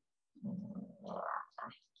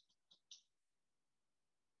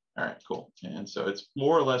all right, cool. And so it's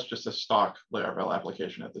more or less just a stock Laravel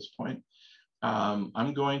application at this point.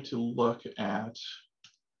 I'm going to look at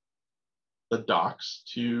the docs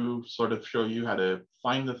to sort of show you how to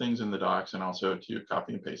find the things in the docs and also to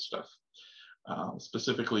copy and paste stuff,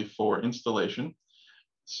 specifically for installation.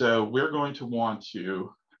 So we're going to want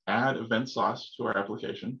to add event sauce to our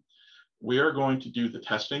application. We are going to do the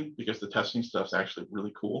testing because the testing stuff's actually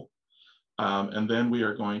really cool. And then we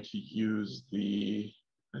are going to use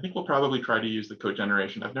I think we'll probably try to use the code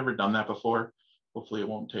generation. I've never done that before. Hopefully it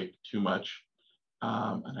won't take too much.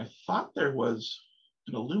 And I thought there was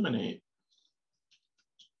an Illuminate.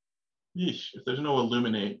 Yeesh, if there's no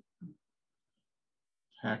Illuminate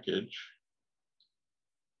package,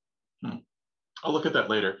 I'll look at that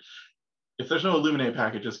later. If there's no Illuminate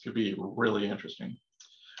package, this could be really interesting.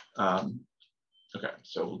 Okay,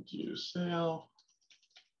 so we'll do sail.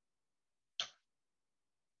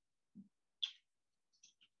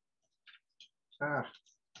 I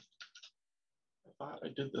thought I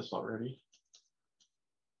did this already.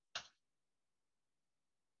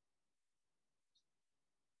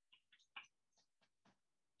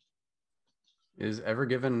 Is Ever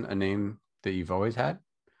Given a name that you've always had?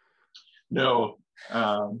 No,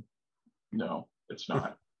 no, it's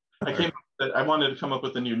not. I wanted to come up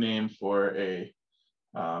with a new name for a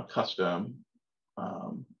custom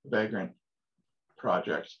Vagrant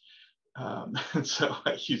project. And so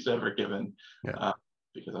I used Ever Given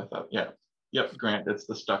because I thought, yep, Grant, it's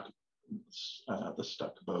the stuck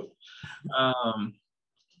boat. I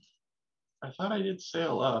thought I did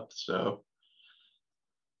sail up, so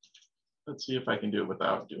let's see if I can do it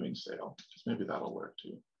without doing sail, because maybe that'll work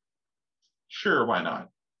too. Sure, why not?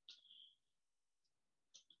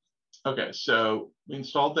 Okay, so we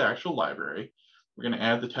installed the actual library. We're going to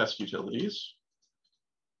add the test utilities.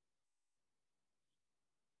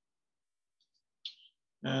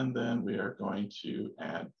 And then we are going to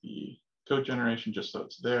add the code generation just so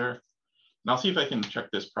it's there. And I'll see if I can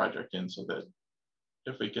check this project in so that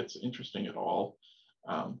if it gets interesting at all,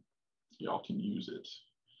 y'all can use it.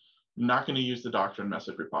 I'm not going to use the doctrine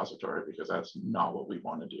message repository because that's not what we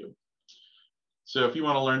want to do. So if you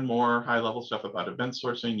want to learn more high-level stuff about event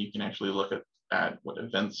sourcing, you can actually look at what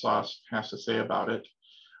event sauce has to say about it.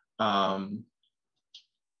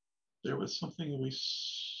 There was something we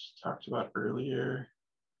talked about earlier.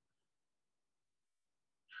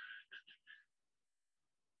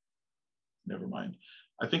 Never mind.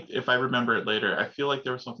 I think if I remember it later, I feel like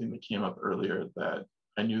there was something that came up earlier that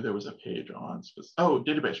I knew there was a page on. Oh,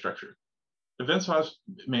 database structure. Event sauce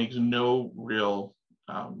makes no real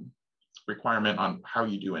requirement on how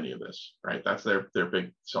you do any of this, right? That's their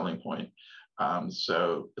big selling point.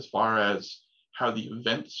 So as far as how the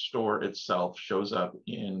event store itself shows up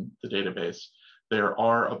in the database, there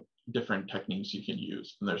are different techniques you can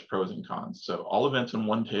use, and there's pros and cons. So all events in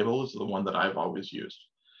one table is the one that I've always used.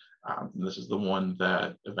 And this is the one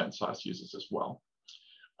that event sauce uses as well.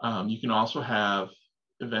 You can also have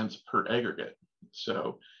events per aggregate.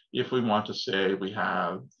 So if we want to say we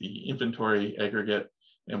have the inventory aggregate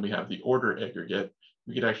and we have the order aggregate,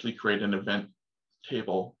 we could actually create an event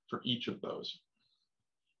table for each of those.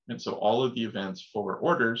 And so all of the events for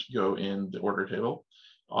orders go in the order table.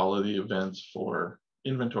 All of the events for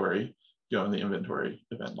inventory go in the inventory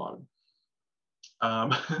event log.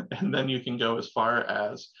 And then you can go as far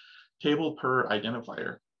as table per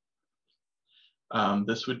identifier.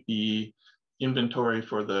 This would be inventory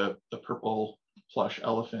for the purple plush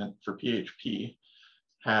elephant for PHP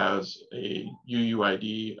has a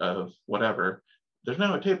UUID of whatever. There's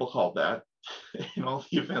now a table called that, and all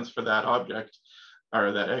the events for that object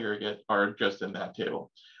or that aggregate are just in that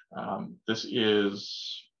table. This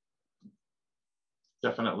is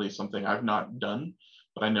definitely something I've not done,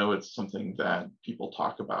 but I know it's something that people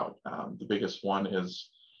talk about. The biggest one is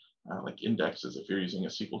like indexes. If you're using a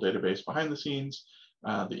SQL database behind the scenes,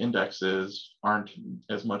 the indexes aren't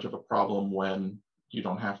as much of a problem when you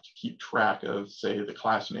don't have to keep track of, say, the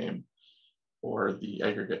class name or the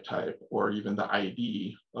aggregate type or even the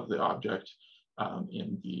ID of the object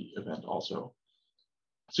in the event also.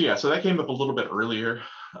 So yeah, so that came up a little bit earlier.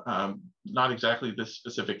 Not exactly this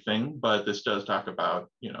specific thing, but this does talk about,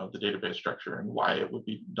 you know, the database structure and why it would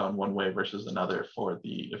be done one way versus another for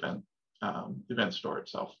the event store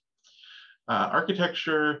itself.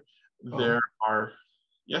 Architecture, there are,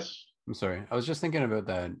 yes? I'm sorry. I was just thinking about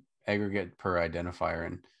that aggregate per identifier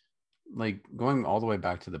and like going all the way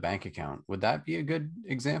back to the bank account. Would that be a good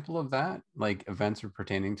example of that? Like events are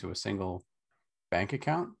pertaining to a single bank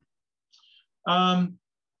account?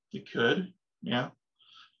 You could, yeah.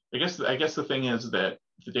 I guess the thing is that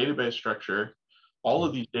the database structure, all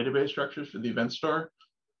of these database structures for the event store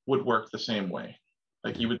would work the same way.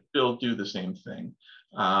 Like you would still do the same thing.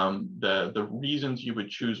 The reasons you would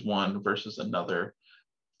choose one versus another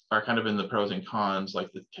are kind of in the pros and cons,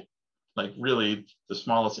 like really the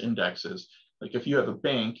smallest indexes. Like if you have a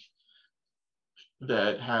bank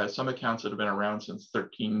that has some accounts that have been around since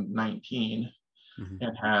 1319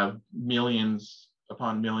 and have millions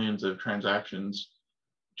upon millions of transactions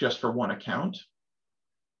just for one account,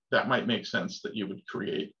 that might make sense that you would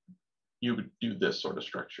do this sort of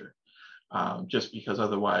structure. Just because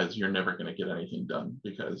otherwise you're never going to get anything done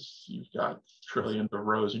because you've got trillions of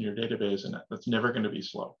rows in your database and that's never going to be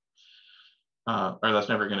slow. Or that's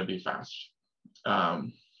never going to be fast.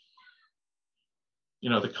 You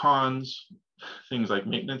know, the cons, things like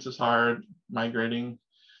maintenance is hard, migrating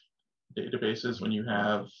databases when you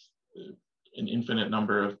have an infinite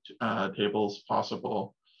number of tables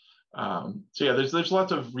possible. So yeah, there's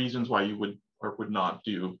lots of reasons why you would or would not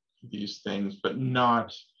do these things, but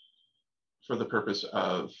not for the purpose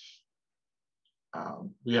of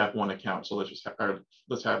we have one account, so let's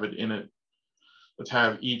have it in it. Let's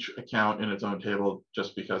have each account in its own table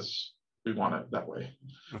just because we want it that way.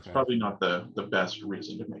 Okay. It's probably not the best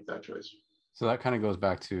reason to make that choice. So that kind of goes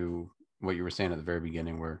back to what you were saying at the very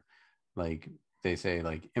beginning, where like they say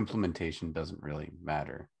like implementation doesn't really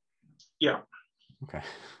matter. Yeah. Okay.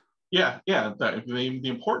 Yeah. The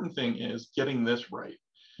important thing is getting this right.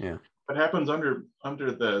 Yeah. What happens under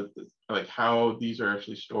the like how these are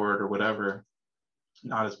actually stored or whatever,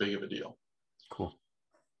 not as big of a deal. Cool.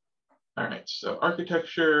 All right, so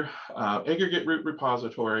architecture, aggregate root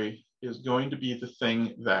repository is going to be the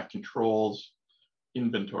thing that controls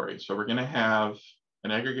inventory. So we're going to have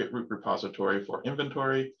an aggregate root repository for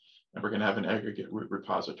inventory, and we're going to have an aggregate root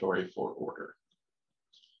repository for order.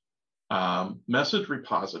 Message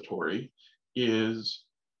repository is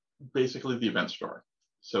basically the event store.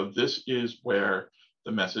 So this is where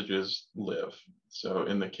the messages live. So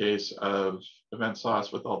in the case of event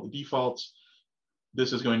sauce with all the defaults,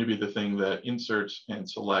 this is going to be the thing that inserts and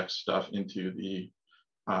selects stuff into the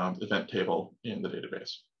event table in the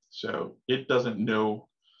database. So it doesn't know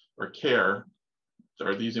or care,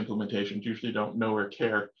 or these implementations usually don't know or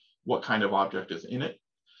care what kind of object is in it.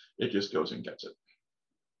 It just goes and gets it.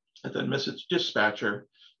 And then message dispatcher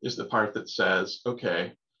is the part that says,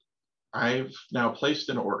 okay, I've now placed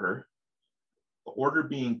an order. The order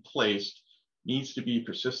being placed needs to be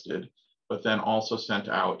persisted, but then also sent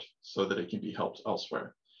out so that it can be helped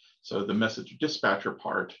elsewhere. So the message dispatcher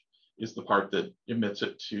part is the part that emits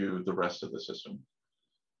it to the rest of the system.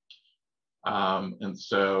 And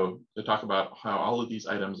so they talk about how all of these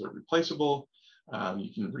items are replaceable.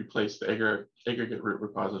 You can replace the aggregate root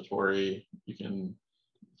repository. You can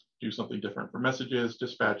do something different for messages,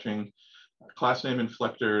 dispatching. Class name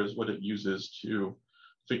inflector is what it uses to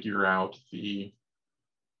figure out the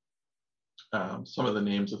some of the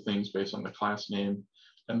names of things based on the class name,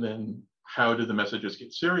 and then how do the messages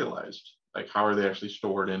get serialized? Like how are they actually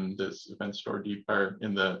stored in this event store or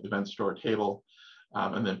in the event store table,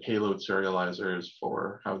 and then payload serializers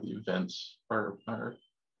for how the events are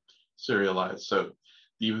serialized. So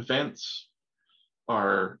the events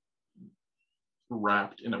are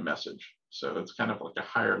wrapped in a message. So it's kind of like a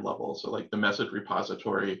higher level. So like the message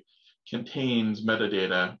repository contains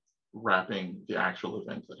metadata wrapping the actual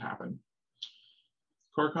event that happened.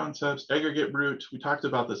 Core concepts, aggregate root. We talked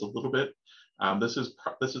about this a little bit. This is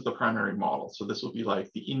the primary model. So this will be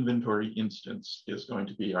like the inventory instance is going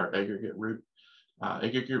to be our aggregate root.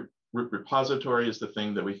 Aggregate root repository is the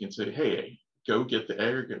thing that we can say, hey, go get the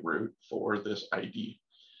aggregate root for this ID.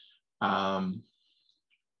 Talked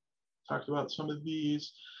about some of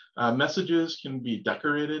these. Messages can be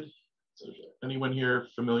decorated. So anyone here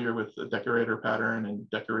familiar with the decorator pattern and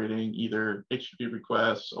decorating either HTTP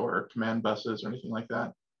requests or command buses or anything like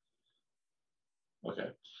that? Okay,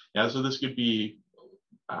 yeah, so this could be,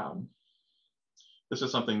 this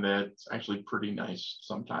is something that's actually pretty nice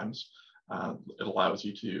sometimes. It allows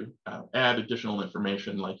you to add additional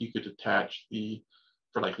information, like you could attach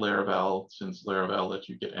for like Laravel, since Laravel lets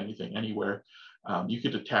you get anything anywhere, you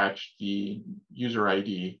could attach the user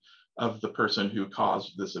ID of the person who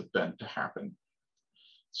caused this event to happen.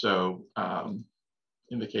 So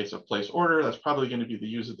in the case of place order, that's probably going to be the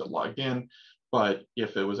user that logged in. But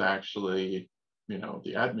if it was actually, the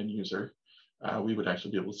admin user, we would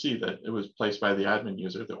actually be able to see that it was placed by the admin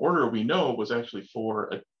user. The order we know was actually for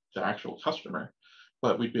the actual customer,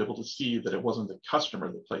 but we'd be able to see that it wasn't the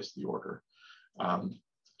customer that placed the order.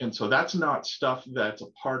 And so that's not stuff that's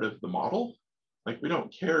a part of the model. Like we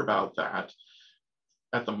don't care about that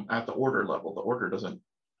at the order level. The order doesn't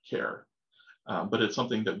care, but it's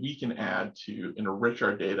something that we can add to enrich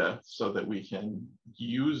our data so that we can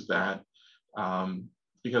use that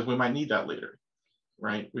because we might need that later,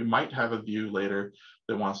 right? We might have a view later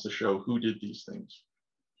that wants to show who did these things.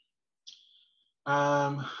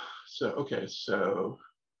 So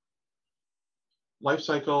life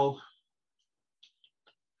cycle.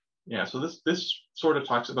 Yeah, so this sort of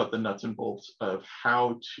talks about the nuts and bolts of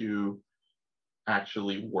how to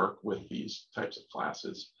actually work with these types of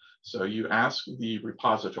classes. So you ask the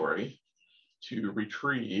repository to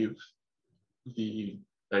retrieve the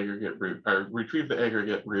aggregate root, or retrieve the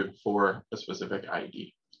aggregate root for a specific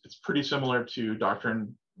ID. It's pretty similar to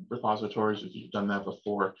Doctrine repositories if you've done that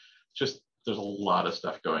before. Just there's a lot of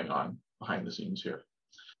stuff going on behind the scenes here.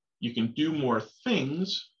 You can do more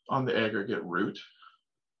things on the aggregate root,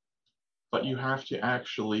 but you have to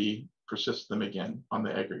actually persist them again on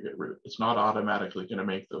the aggregate root. It's not automatically going to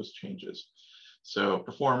make those changes. So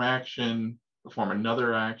perform action, perform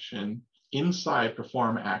another action. Inside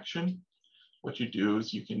perform action, what you do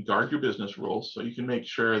is you can guard your business rules. So you can make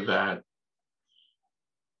sure that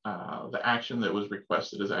the action that was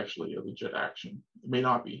requested is actually a legit action. It may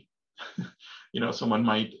not be. Someone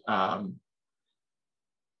might,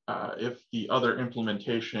 if the other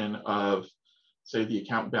implementation of, say, the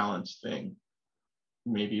account balance thing,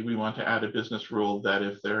 maybe we want to add a business rule that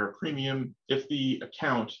if the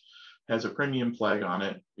account has a premium flag on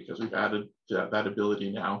it, because we've added that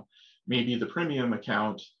ability now, maybe the premium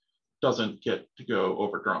account doesn't get to go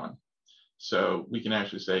overdrawn. So we can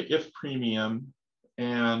actually say if premium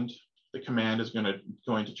and the command is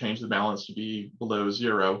going to change the balance to be below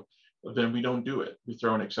 0, then we don't do it. We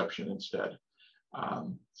throw an exception instead.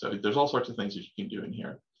 So there's all sorts of things that you can do in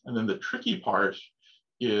here. And then the tricky part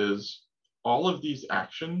is all of these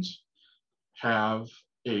actions have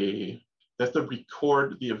to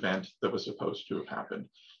record the event that was supposed to have happened.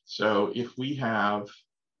 So if we have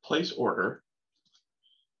place order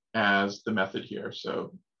as the method here,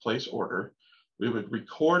 so place order, we would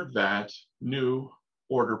record that new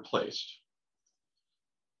order placed.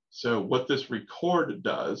 So what this record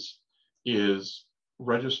does is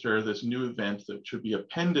register this new event that should be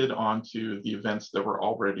appended onto the events that were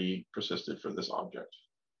already persisted for this object.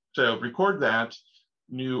 So record that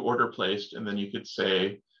new order placed, and then you could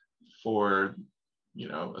say for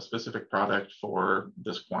a specific product for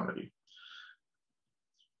this quantity.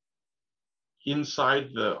 Inside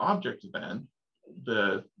the object then,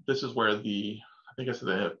 this is where the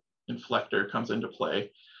inflector comes into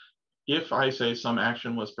play. If I say some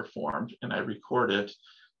action was performed and I record it,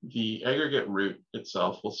 the aggregate root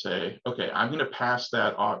itself will say, okay, I'm going to pass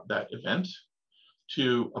that event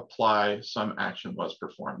to apply some action was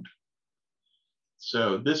performed.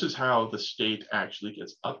 So this is how the state actually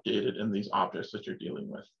gets updated in these objects that you're dealing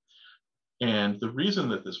with. And the reason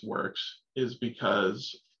that this works is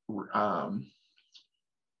because,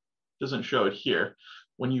 doesn't show it here,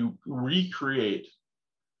 when you recreate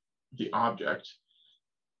the object,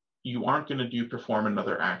 you aren't going to do perform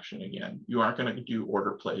another action again. You aren't going to do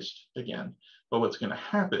order placed again. But what's going to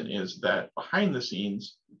happen is that behind the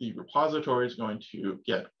scenes, the repository is going to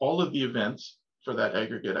get all of the events for that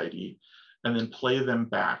aggregate ID and then play them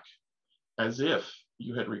back as if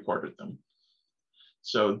you had recorded them.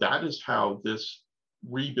 So that is how this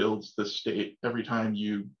rebuilds the state every time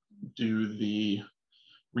you do the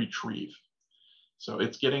retrieve. So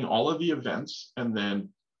it's getting all of the events and then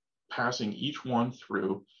passing each one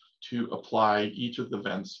through to apply each of the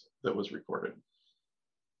events that was recorded.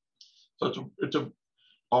 So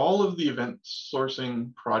all of the event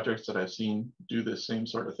sourcing projects that I've seen do this same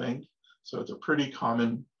sort of thing. So it's a pretty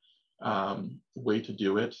common way to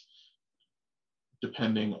do it,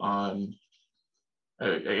 depending on,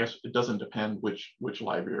 I guess it doesn't depend which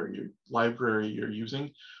library you're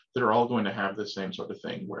using. They're all going to have the same sort of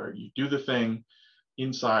thing where you do the thing,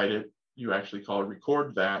 inside it, you actually call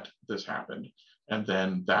record that this happened. And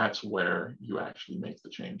then that's where you actually make the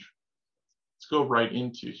change. Let's go right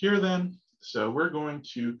into here then. So we're going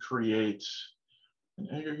to create an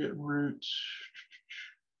aggregate root,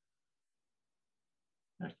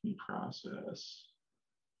 acme process.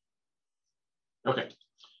 Okay,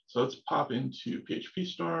 so let's pop into PHP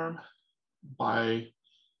Storm.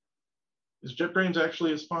 Is JetBrains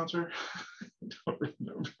actually a sponsor? I don't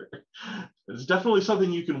remember. It's definitely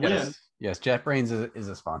something you can win. Yes, JetBrains is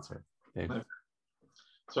a sponsor. Okay.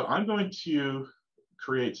 So I'm going to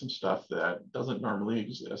create some stuff that doesn't normally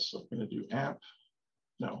exist. So I'm going to do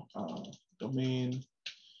domain,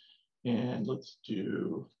 and let's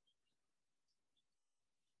do,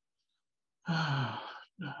 let's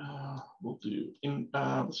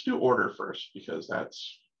do order first because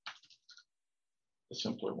that's a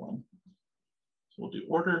simpler one. So we'll do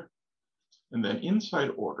order, and then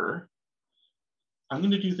inside order, I'm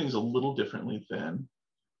going to do things a little differently than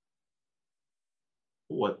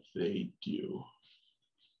what they do.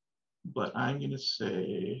 But I'm going to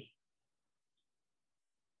say,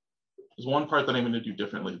 there's one part that I'm going to do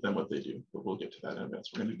differently than what they do, but we'll get to that in a minute.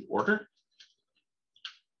 So we're going to do order.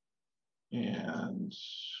 And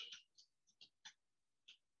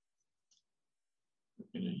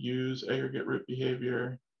we're going to use aggregate root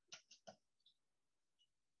behavior.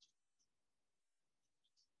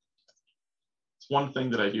 It's one thing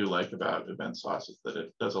that I do like about event sauce is that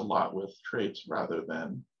it does a lot with traits rather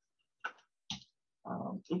than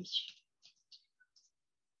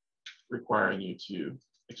requiring you to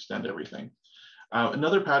extend everything.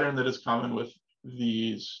 Another pattern that is common with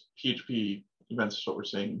these PHP events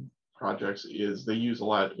sourcing projects is they use a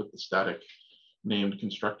lot with the static named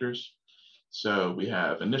constructors. So we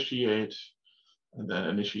have initiate and then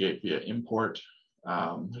initiate via import.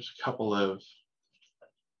 There's a couple of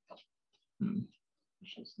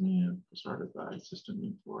Started by system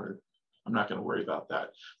import. I'm not going to worry about that.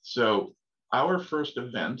 So our first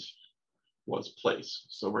event was place.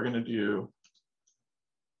 So we're going to do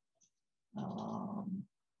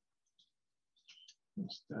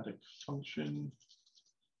static function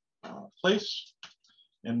place,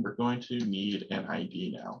 and we're going to need an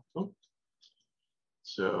ID now. Oh.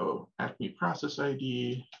 So Acme process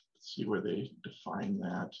ID, let's see where they define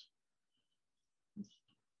that.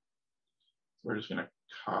 We're just going to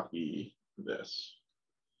copy this.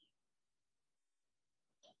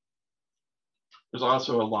 There's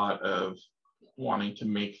also a lot of wanting to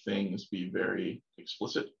make things be very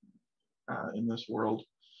explicit in this world.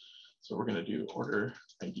 So we're going to do order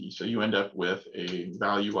ID. So you end up with a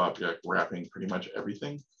value object wrapping pretty much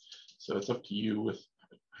everything. So it's up to you with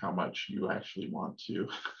how much you actually want to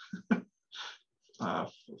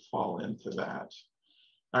fall into that.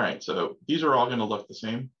 All right, so these are all going to look the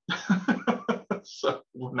same. So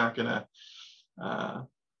we're not going to, I'm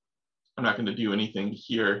not going to do anything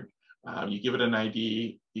here. You give it an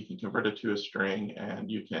ID, you can convert it to a string, and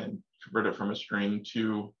you can convert it from a string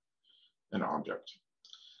to an object.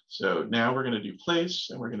 So now we're going to do place,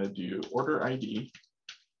 and we're going to do order ID.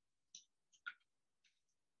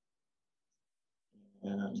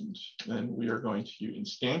 And then we are going to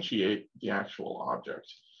instantiate the actual object.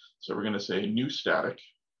 So we're going to say new static.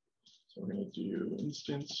 So we're going to do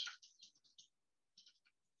instance.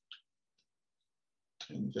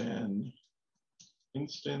 And then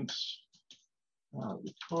instance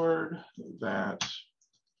record that.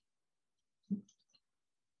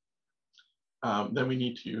 Then we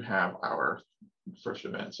need to have our first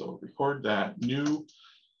event. So record that new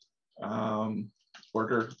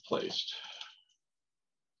order placed.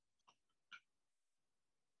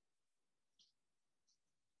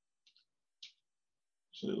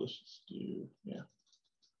 So let's just do, yeah.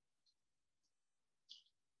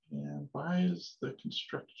 And why is the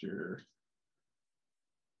constructor,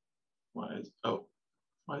 why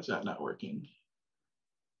is that not working?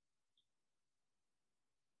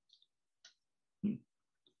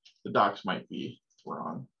 The docs might be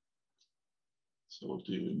wrong. So we'll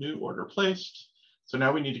do new order placed. So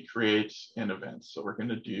now we need to create an event. So we're going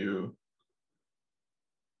to do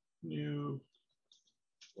new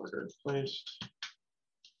order placed.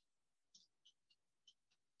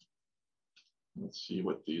 Let's see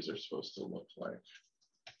what these are supposed to look like.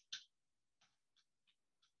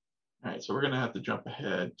 All right, so we're going to have to jump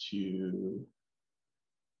ahead to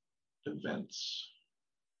events.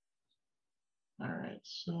 All right,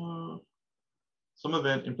 so some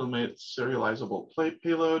event implements serializable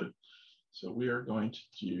payload. So we are going to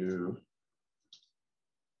do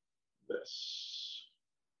this.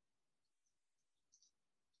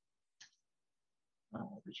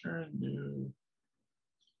 Return new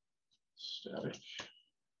static.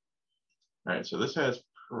 All right, so this has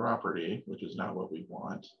property, which is not what we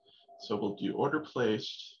want. So we'll do order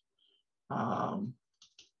placed.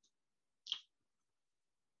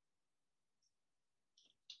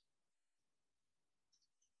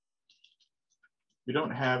 We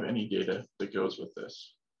don't have any data that goes with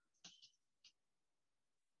this.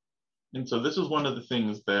 And so this is one of the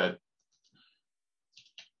things that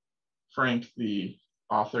Frank, the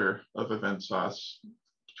author of EventSauce,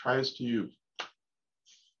 tries to,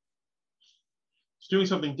 it's doing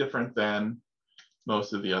something different than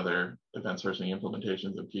most of the other event sourcing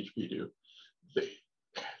implementations of PHP do.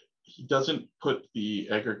 He doesn't put the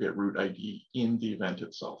aggregate root ID in the event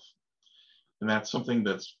itself. And that's something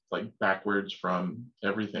that's like backwards from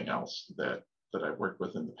everything else that I've worked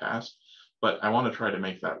with in the past. But I want to try to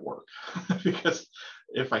make that work because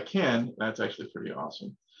if I can, that's actually pretty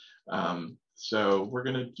awesome. So we're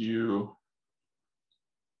going to do,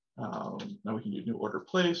 now we can do new order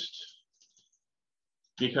placed,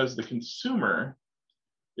 because the consumer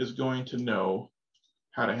is going to know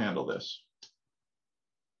how to handle this.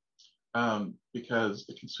 Because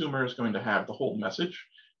the consumer is going to have the whole message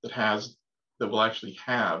that will actually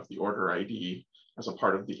have the order ID as a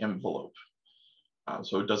part of the envelope.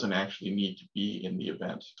 So it doesn't actually need to be in the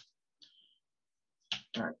event.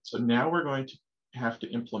 All right, so now we're going to have to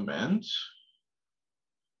implement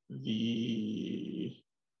the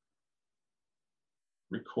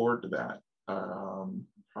record that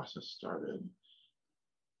process started.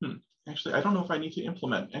 Actually, I don't know if I need to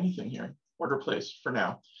implement anything here. Order placed for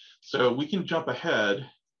now. So we can jump ahead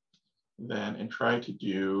then and try to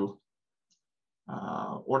do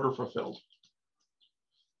order fulfilled.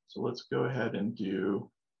 So let's go ahead and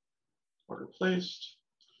do order placed.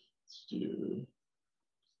 Let's do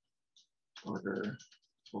order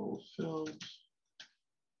fulfilled.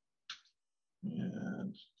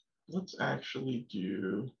 And let's actually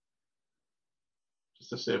do, just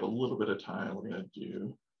to save a little bit of time, we're going to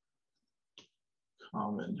do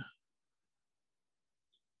common.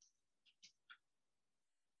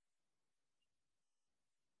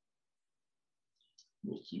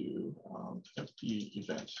 We'll do empty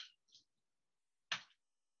event.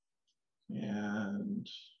 And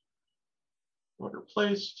order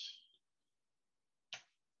placed.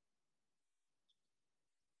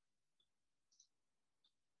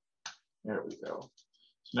 There we go.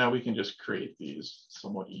 So now we can just create these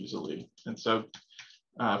somewhat easily. And so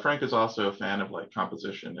Frank is also a fan of like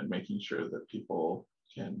composition and making sure that people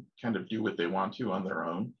can kind of do what they want to on their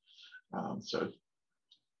own. So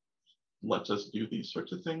lets us do these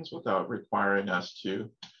sorts of things without requiring us to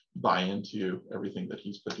buy into everything that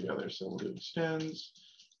he's put together. So we'll do extends,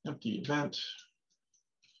 empty event.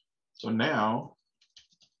 So now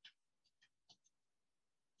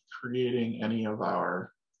creating any of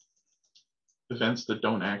our events that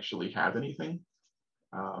don't actually have anything.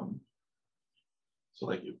 So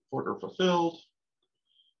like order fulfilled,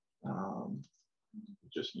 we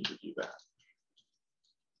just need to do that.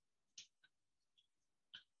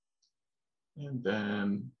 And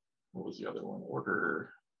then what was the other one?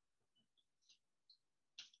 Order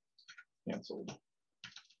canceled.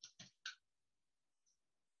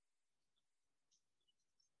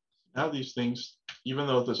 Now these things, even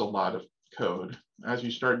though there's a lot of code, as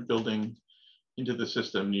you start building into the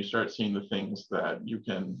system, you start seeing the things that you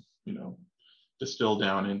can, distill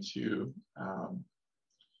down into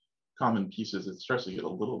common pieces. It starts to get a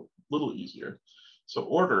little easier. So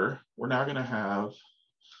order, we're now going to have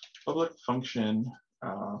public function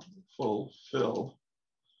fulfill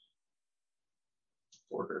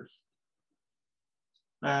order.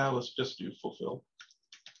 Now let's just do fulfill.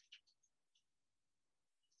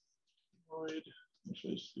 Void.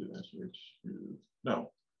 Actually, let's do that here too.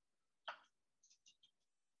 No.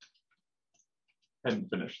 Hadn't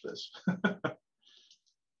finished this.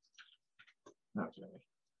 Okay.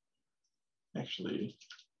 Actually,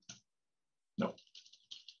 no. I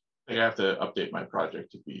think I have to update my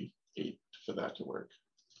project to be 8 for that to work.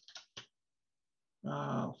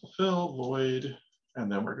 Fulfill void, and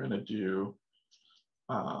then we're going to do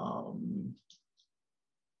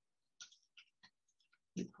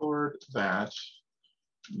record that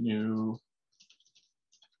new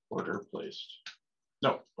order placed.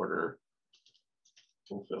 No, order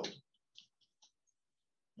fulfilled.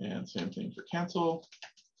 And same thing for cancel.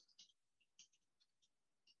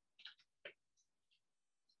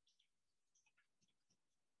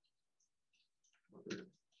 Order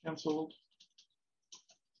canceled.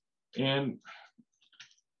 And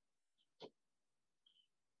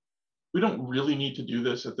we don't really need to do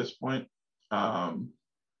this at this point.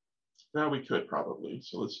 Well, we could probably.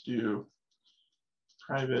 So let's do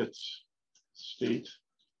private state.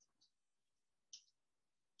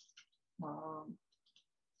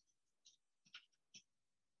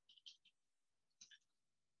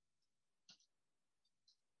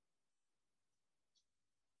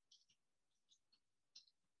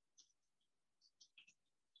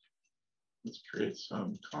 Let's create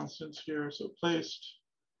some constants here. So placed,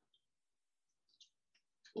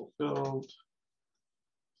 fulfilled.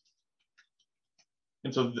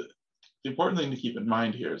 And so the important thing to keep in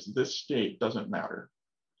mind here is this state doesn't matter,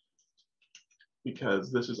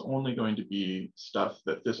 because this is only going to be stuff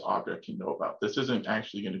that this object can know about. This isn't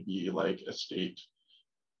actually going to be like a state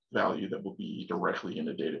value that will be directly in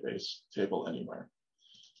a database table anywhere.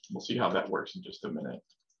 We'll see how that works in just a minute.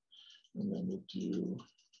 And then we'll do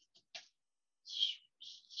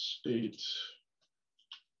state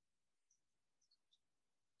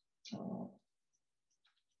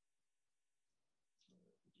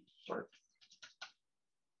start,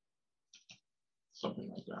 something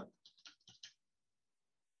like that.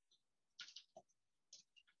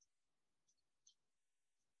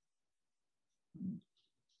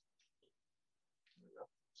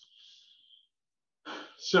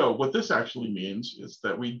 So what this actually means is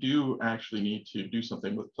that we do actually need to do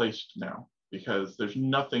something with placed now, because there's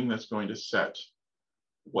nothing that's going to set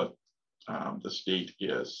what the state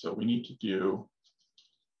is. So we need to do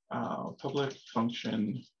public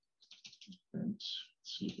function, and let's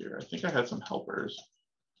see here. I think I had some helpers.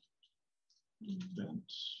 Event.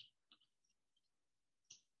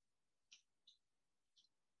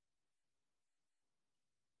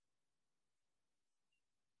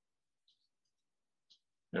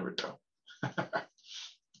 There we go.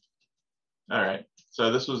 All right,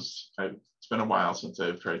 so this was, it's been a while since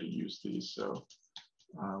I've tried to use these, so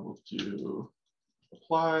we'll do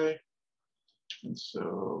apply. And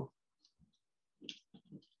so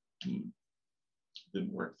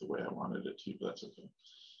didn't work the way I wanted it to, but that's okay.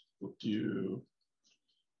 We'll do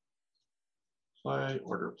apply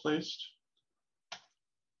order placed,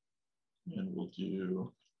 and we'll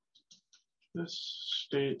do this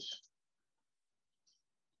state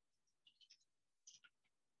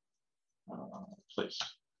placed,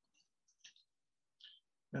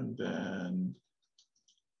 and then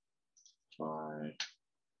apply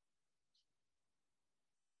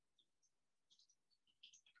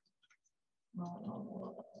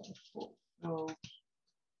fulfilled.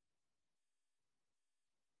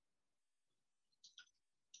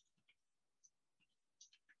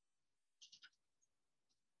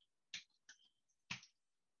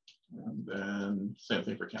 And then same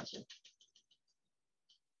thing for cancel.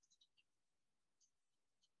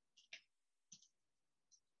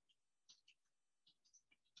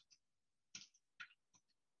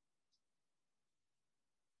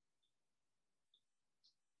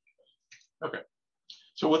 Okay,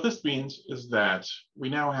 so what this means is that we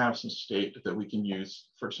now have some state that we can use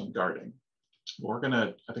for some guarding.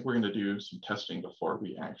 I think we're gonna do some testing before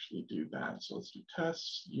we actually do that. So let's do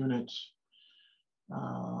test unit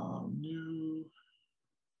new.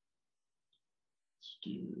 Let's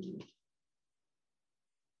do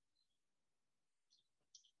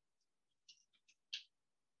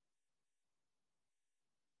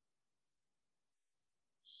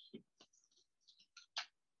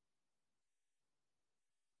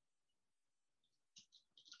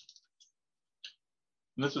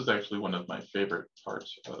and this is actually one of my favorite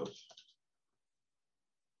parts of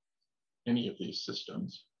any of these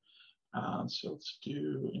systems. So let's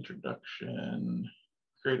do introduction,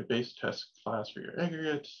 create a base test class for your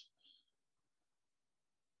aggregate.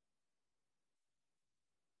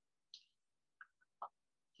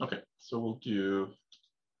 Okay, so we'll do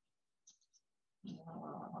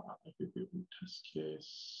aggregate root test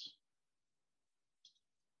case.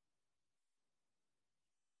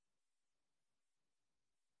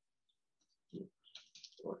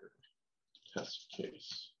 Order test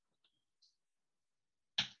case.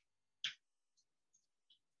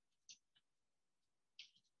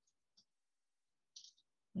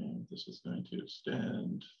 And this is going to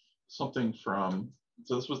extend something from,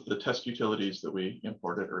 so this was the test utilities that we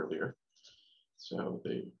imported earlier. So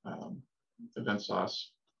the event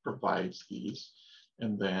sauce provides these,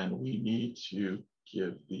 and then we need to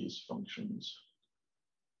give these functions.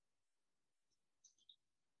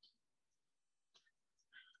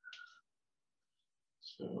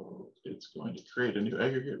 So it's going to create a new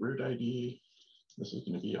aggregate root ID. This is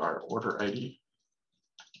going to be our order ID.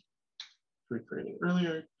 We created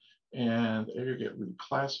earlier, and the aggregate root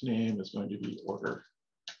class name is going to be order.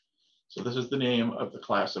 So this is the name of the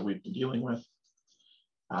class that we've been dealing with.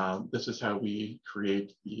 This is how we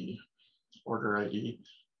create the order ID.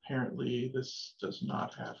 Apparently, this does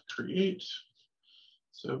not have create,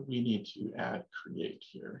 so we need to add create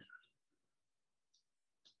here.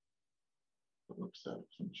 Looks at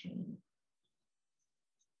function.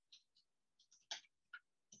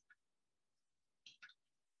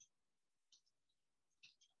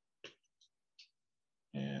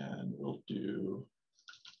 And we'll do,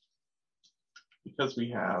 because we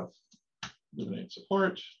have Illuminate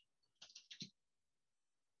support,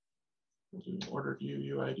 we'll do order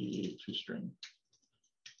view UID toString.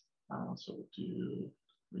 So we'll do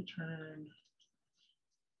return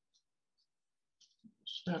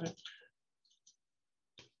static.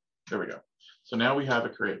 There we go. So now we have a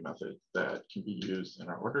create method that can be used in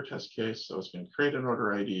our order test case. So it's going to create an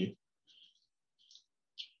order ID.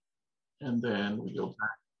 And then we go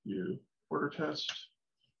back to order test,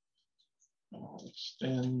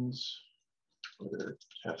 extends order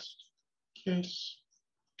test case.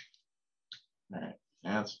 All right,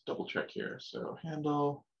 and let's double check here. So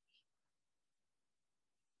handle.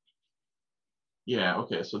 Yeah,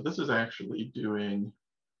 okay, so this is actually doing,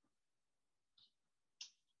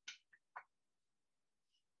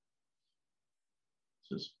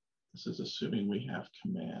 this is assuming we have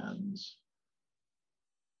commands.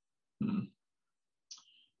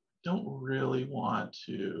 Don't really want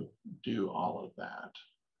to do all of that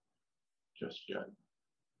just yet.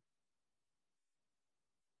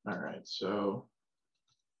 All right, so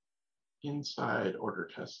inside order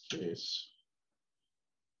test case,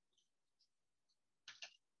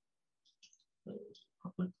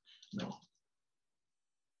 public, no,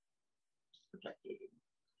 protected.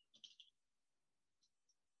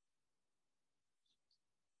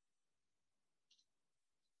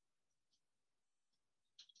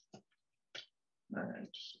 All right.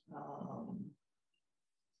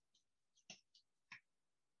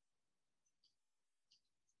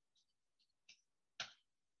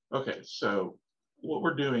 Okay, so what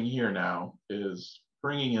we're doing here now is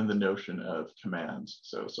bringing in the notion of commands.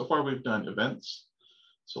 So far we've done events.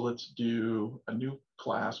 So let's do a new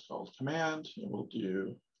class called command, and we'll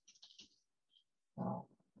do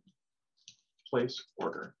place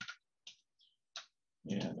order.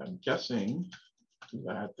 And I'm guessing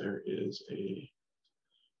that there is a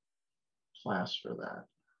class for that.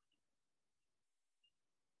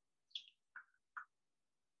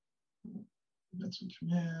 And then some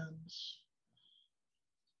commands.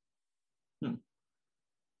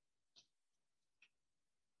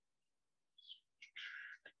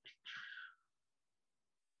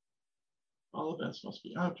 All events must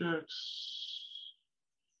be objects.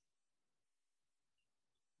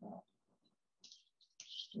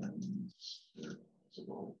 Strings,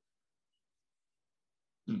 serializable.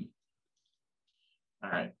 All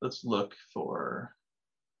right, let's look for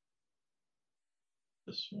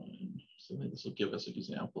this one. So I think this will give us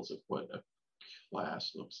examples of what a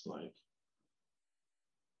class looks like.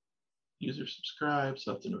 User subscribes,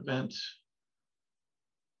 that's an event.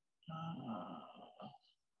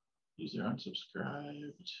 User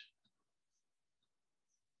unsubscribed.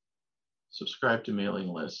 Subscribe to mailing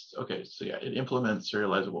lists. Okay, so yeah, it implements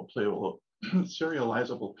serializable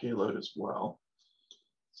payload as well.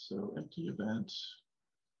 So empty event.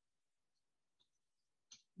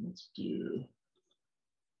 Let's do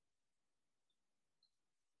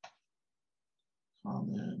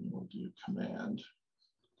common, we'll do command.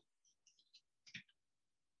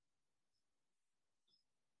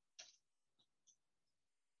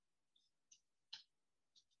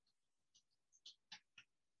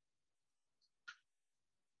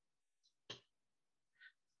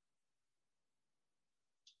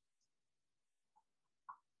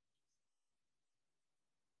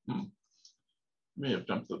 May have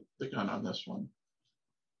jumped the gun on this one.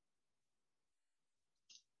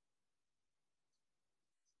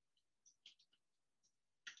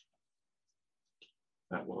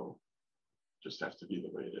 That will just have to be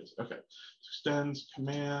the way it is. Okay, extends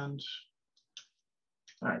command.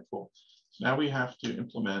 All right, cool. So now we have to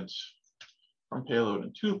implement from payload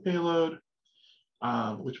and to payload,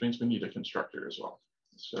 which means we need a constructor as well.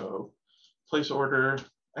 So place order,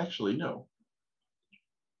 actually, no.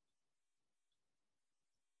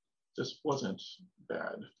 This wasn't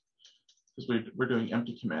bad because we're doing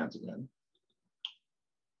empty commands again.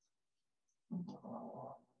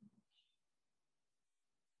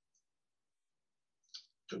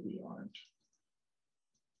 But we aren't.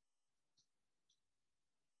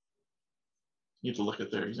 Need to look at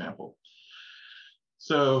their example.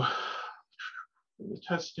 So for the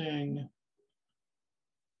testing,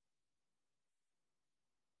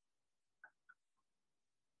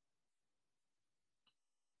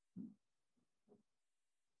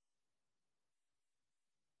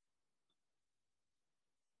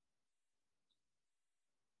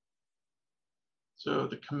 so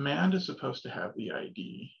the command is supposed to have the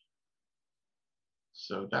ID.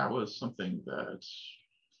 So that was something that,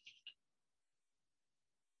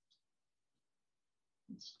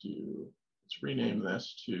 let's rename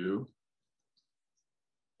this to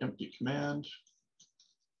empty command.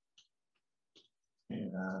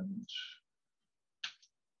 And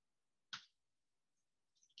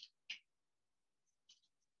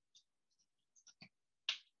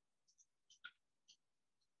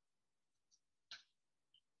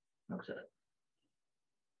okay.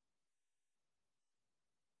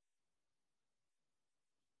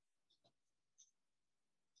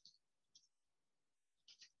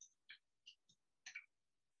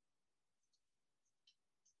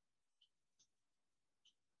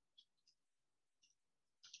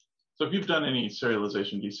 So if you've done any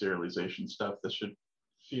serialization, deserialization stuff, this should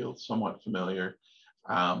feel somewhat familiar.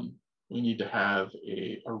 We need to have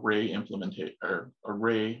a array implementation or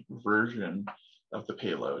array version of the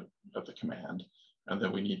payload of the command. And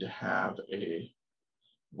then we need to have a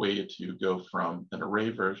way to go from an array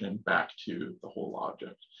version back to the whole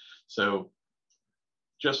object. So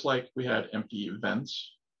just like we had empty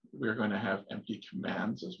events, we're going to have empty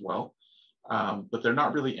commands as well. But they're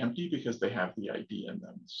not really empty because they have the ID in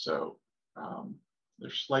them. So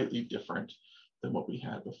they're slightly different than what we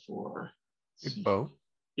had before. Hey, Beau.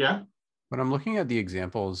 Yeah. When I'm looking at the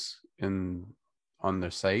examples on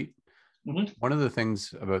the site, one of the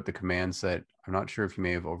things about the commands that I'm not sure if you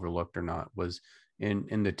may have overlooked or not was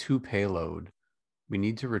in the to payload, we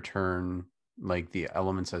need to return like the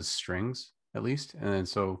elements as strings at least. And then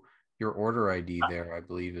so your order ID there, I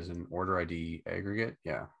believe, is an order ID aggregate.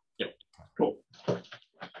 Yeah. Yep. Cool.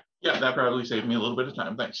 Yeah, that probably saved me a little bit of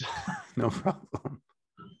time. Thanks. No problem.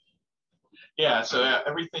 Yeah, so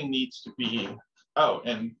everything needs to be Oh,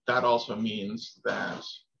 and that also means that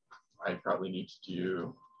I probably need to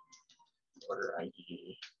do order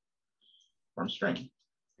ID from string.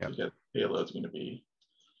 Yep. Because payload's going to be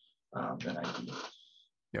an ID.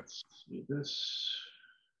 Yep. Let's see this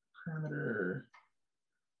parameter.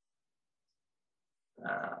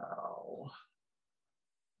 Ow.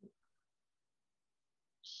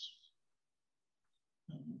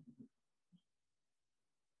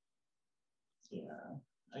 Yeah,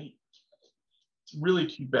 it's really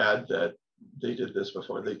too bad that they did this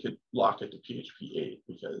before they could lock it to PHP 8,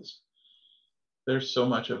 because there's so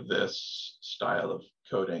much of this style of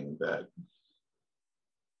coding that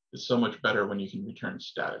is so much better when you can return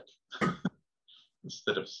static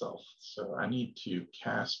instead of self. So I need to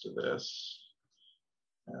cast this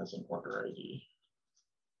as an order ID.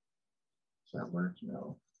 Does that work?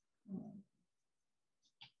 No.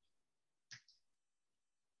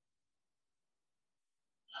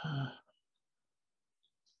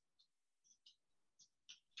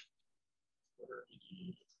 Order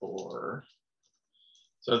ID for.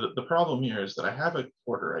 So the problem here is that I have an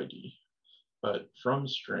order ID, but from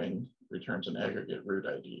string returns an aggregate root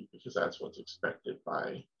ID, because that's what's expected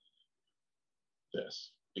by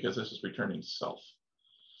this, because this is returning self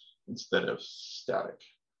instead of static.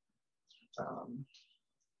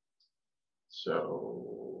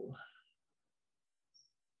 So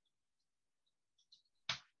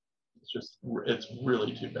it's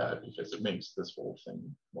really too bad, because it makes this whole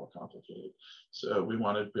thing more complicated. So we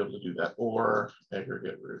want to be able to do that, or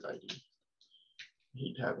aggregate root ID. I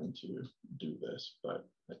hate having to do this, but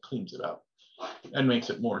it cleans it up and makes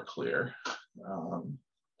it more clear.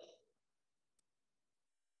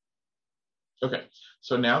 Okay,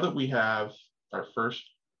 so now that we have our first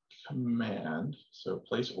command, so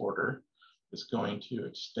place order is going to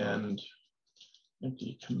extend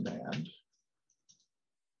empty command.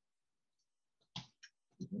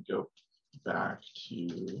 We can go back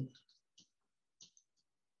to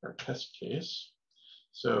our test case.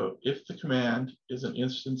 So if the command is an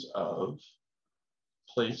instance of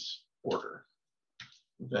place order,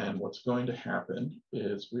 then what's going to happen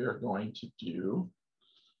is we are going to do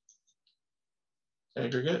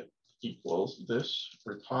aggregate equals this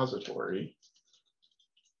repository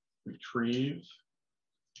retrieve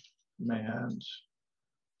command.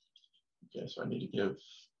 Okay, so I need to give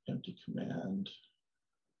empty command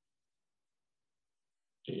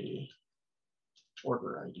a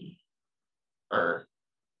order ID, or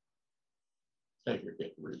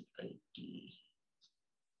aggregate root ID.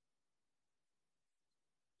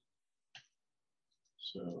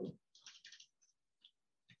 So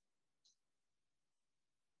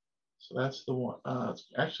that's the one. It's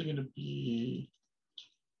actually going to be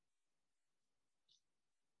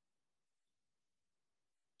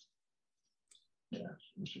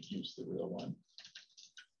we should use the real one.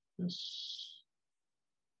 This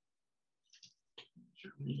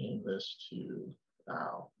should rename this to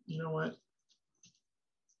you know what?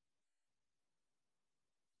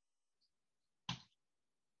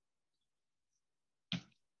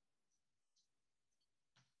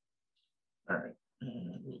 All right,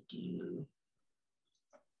 and we'll do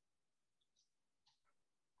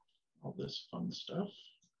all this fun stuff.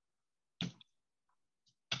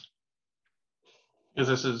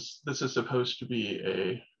 Because this is supposed to be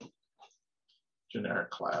a generic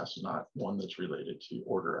class, not one that's related to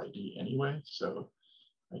order ID anyway. So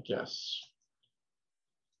I guess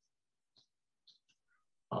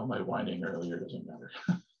all my whining earlier doesn't matter.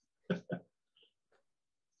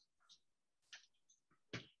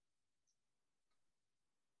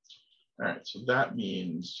 All right, so that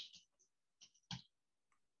means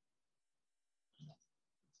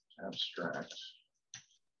abstract.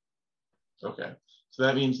 Okay, so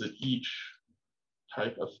that means that each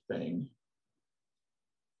type of thing,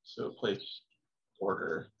 so place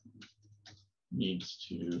order, needs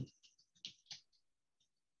to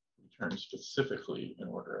return specifically an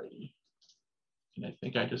order ID. And I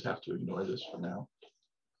think I just have to ignore this for now.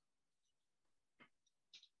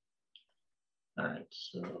 All right,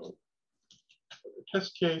 so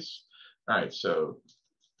test case. All right, so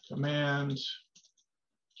command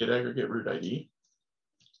get aggregate root ID.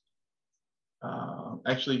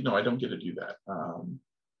 Actually, no, I don't get to do that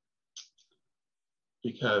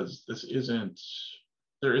because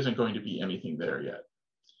there isn't going to be anything there yet.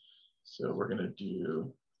 So we're going to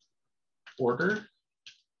do order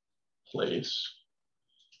place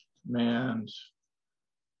command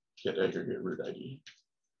get aggregate root ID.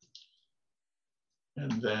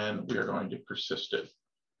 And then we are going to persist it.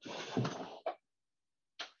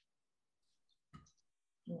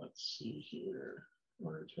 Let's see here,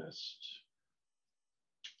 order test.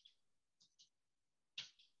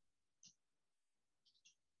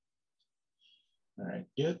 All right,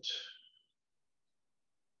 get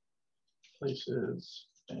places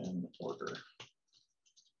in order.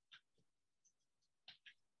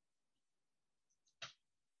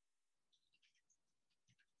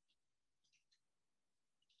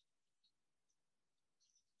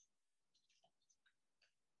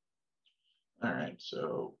 All right,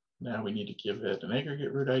 so now we need to give it an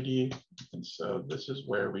aggregate root ID. And so this is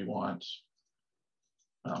where we want,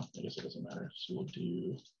 well, I guess it doesn't matter. So we'll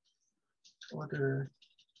do order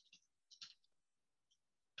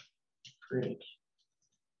create.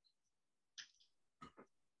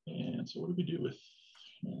 And so what do we do with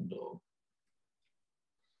handle?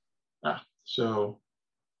 So,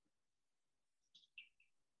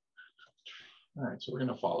 all right, so we're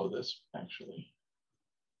gonna follow this actually.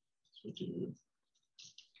 So we do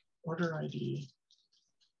order ID.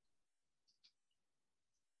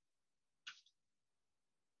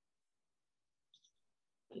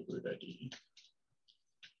 Root ID.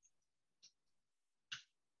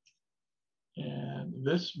 And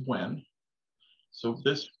this when, so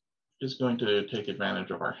this is going to take advantage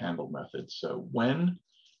of our handle method. So when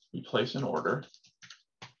we place an order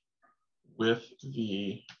with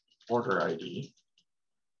the order ID,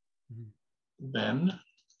 then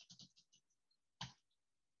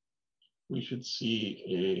we should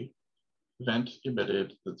see a event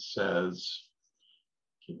emitted that says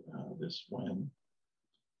this when.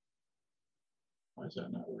 Why is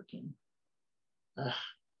that not working?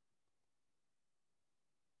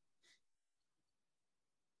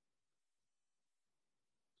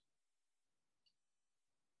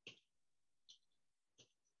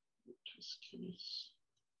 Just case.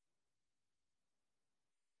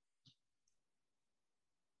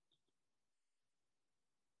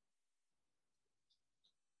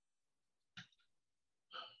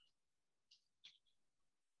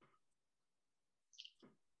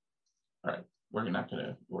 All right, we're not going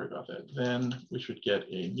to worry about that. Then we should get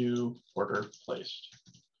a new order placed.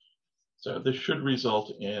 So this should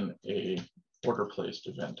result in a order placed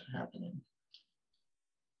event happening.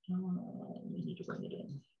 We need to bring it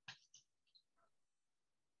in.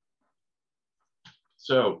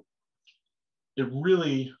 So it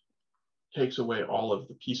really takes away all of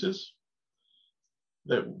the pieces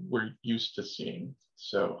that we're used to seeing.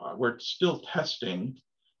 So we're still testing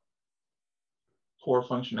core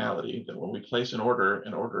functionality that when we place an order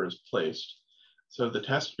is placed. So the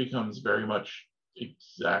test becomes very much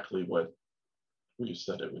exactly what we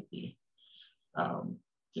said it would be. You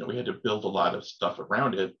know, we had to build a lot of stuff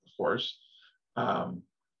around it, of course,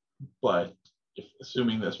 but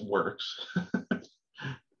assuming this works,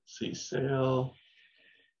 see sale.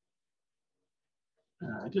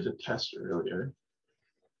 I did a test earlier.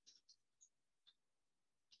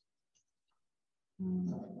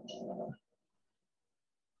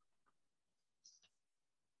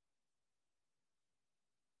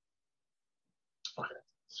 Okay,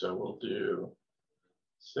 so we'll do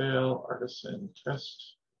sale artisan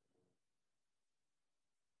test.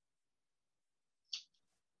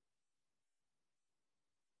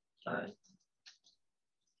 All right.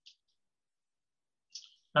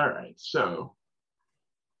 All right, so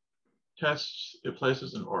tests, it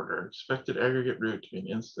places an order. Expected aggregate root to be an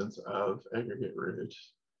instance of aggregate root.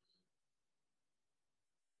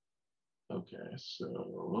 Okay,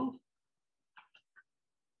 so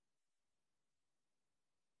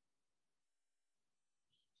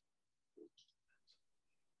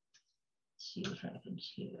let's see what happens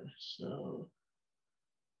here. So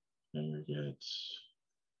aggregate.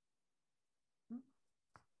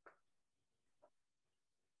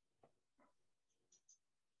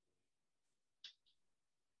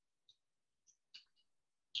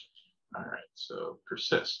 All right, so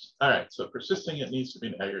persist. All right, so persisting, it needs to be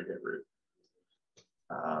an aggregate root,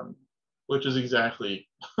 which is exactly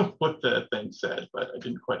what the thing said, but I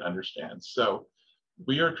didn't quite understand. So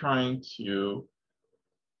we are trying to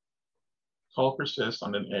call persist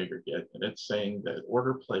on an aggregate, and it's saying that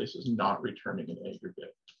order place is not returning an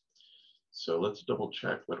aggregate. So let's double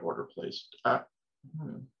check what order place.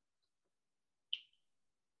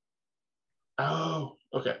 Oh,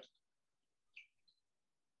 okay.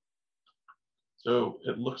 So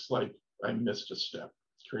it looks like I missed a step.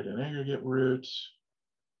 Create an aggregate root.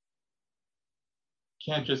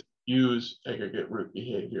 Can't just use aggregate root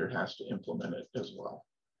behavior, it has to implement it as well.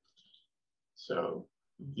 So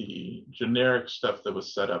the generic stuff that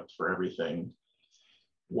was set up for everything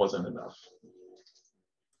wasn't enough.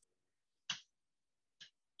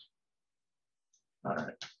 All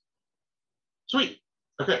right. Sweet.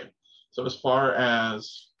 Okay. So as far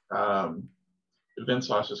as event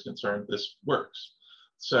sauce is concerned, this works.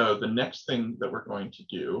 So the next thing that we're going to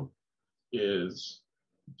do is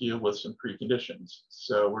deal with some preconditions.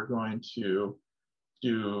 So we're going to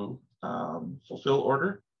do fulfill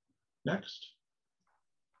order next.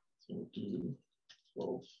 So we'll do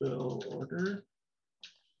fulfill order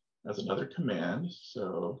as another command.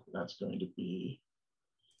 So that's going to be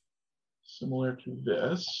similar to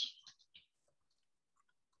this.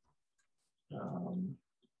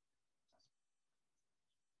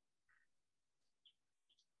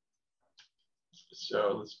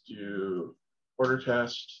 So let's do order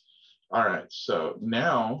test. All right, so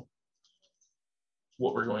now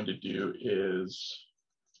what we're going to do is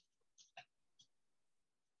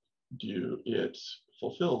do it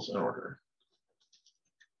fulfills an order.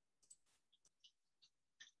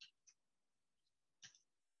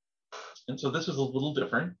 And so this is a little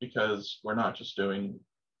different because we're not just doing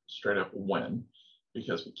straight up when,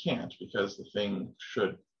 because we can't, because the thing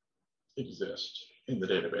should exist in the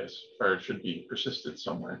database, or it should be persisted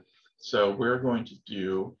somewhere. So we're going to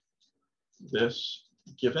do this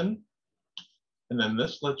given, and then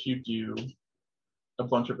this lets you do a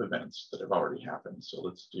bunch of events that have already happened. So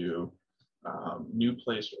let's do new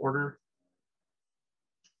placed order.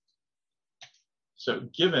 So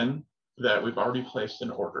given that we've already placed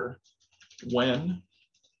an order, when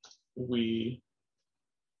we,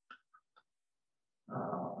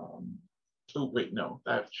 oh wait, no,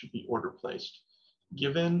 that should be order placed.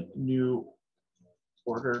 Given new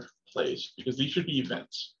order placed, because these should be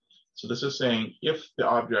events. So this is saying if the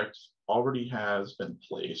object already has been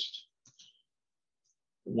placed,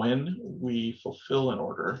 when we fulfill an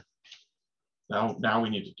order, now we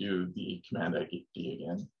need to do the command ID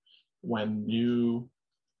again. When new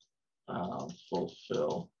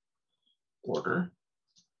fulfill order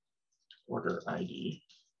ID,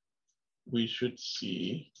 we should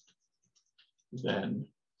see then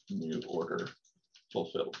new order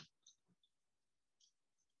fulfilled.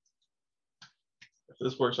 If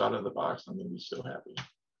this works out of the box, I'm going to be so happy.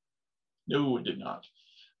 No, it did not.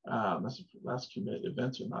 Last commit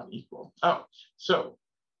events are not equal. Oh, so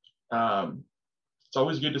it's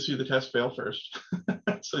always good to see the test fail first,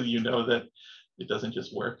 so you know that it doesn't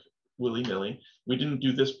just work willy-nilly. We didn't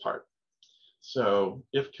do this part. So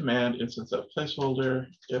if command instance of placeholder,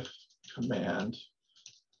 if command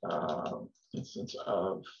instance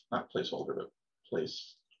of, not placeholder, but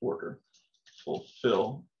place order,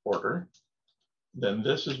 fulfill order, then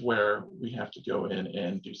this is where we have to go in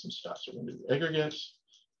and do some stuff. So we're going to do aggregate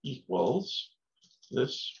equals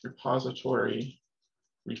this repository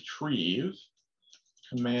retrieve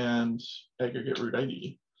command aggregate root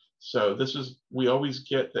ID. So this is, we always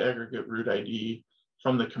get the aggregate root ID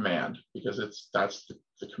from the command because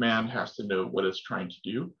the command has to know what it's trying to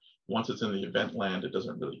do. Once it's in the event land, it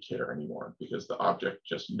doesn't really care anymore because the object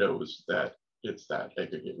just knows that it's that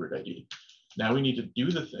aggregate root ID. Now we need to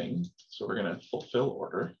do the thing. So we're going to fulfill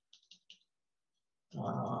order.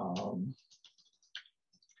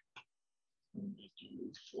 We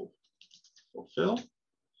do fulfill,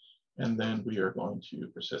 and then we are going to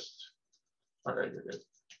persist our aggregate.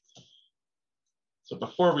 So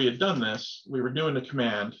before we had done this, we were doing the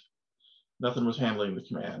command. Nothing was handling the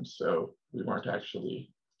command, so we weren't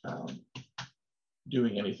actually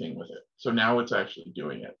doing anything with it. So now it's actually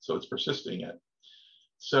doing it. So it's persisting it.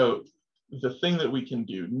 So the thing that we can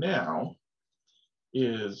do now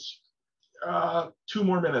is 2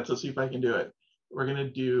 more minutes. Let's see if I can do it. We're going to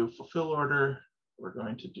do fulfill order. We're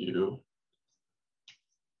going to do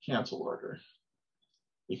cancel order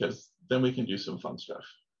because then we can do some fun stuff.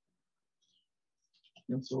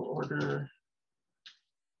 Cancel order.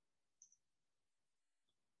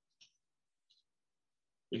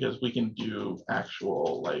 Because we can do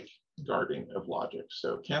actual like guarding of logic.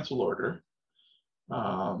 So cancel order.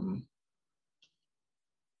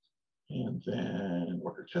 And then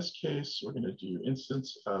order test case, we're going to do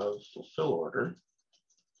instance of fulfill order.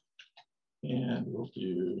 And we'll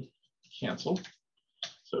do cancel.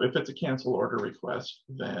 So if it's a cancel order request,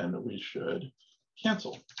 then we should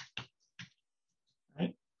cancel.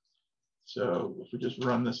 Right? So if we just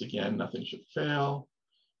run this again, nothing should fail.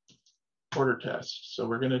 Order test. So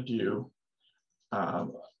we're going to do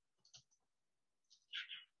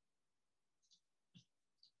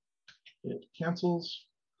it cancels.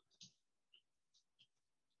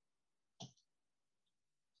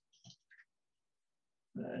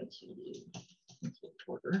 All right, so we'll do cancel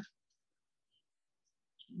order.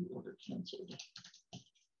 Order canceled.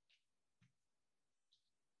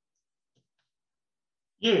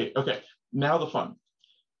 Yay, okay, now the fun.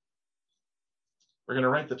 We're going to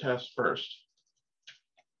write the test first.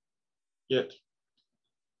 It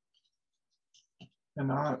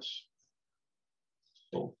cannot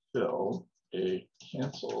fulfill a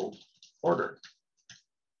canceled order,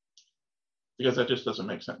 because that just doesn't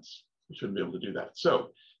make sense. We shouldn't be able to do that.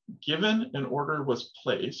 So given an order was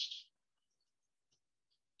placed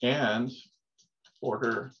and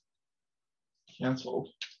order canceled,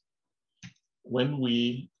 when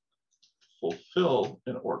we fulfill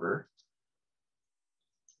an order,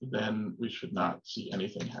 then we should not see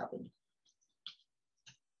anything happen.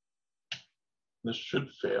 This should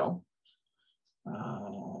fail.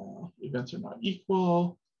 Events are not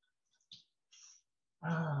equal.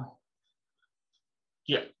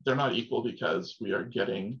 Yeah, they're not equal because we are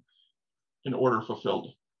getting an order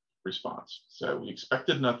fulfilled response. So we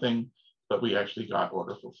expected nothing, but we actually got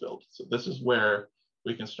order fulfilled. So this is where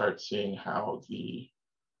we can start seeing how the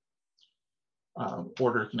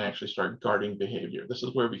order can actually start guarding behavior. This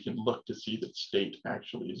is where we can look to see that state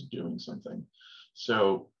actually is doing something.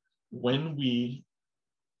 So when we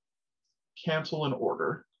cancel an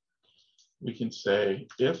order, we can say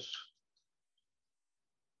if,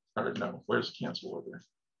 or no, where's cancel order?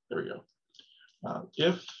 There we go.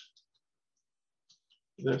 If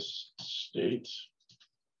this state,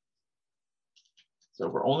 so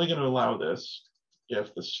we're only going to allow this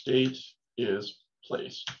if the state is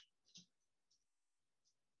placed.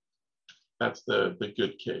 That's the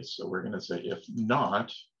good case. So we're going to say if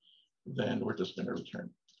not, then we're just going to return.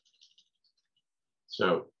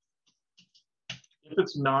 So if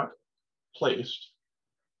it's not placed,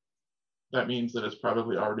 that means that it's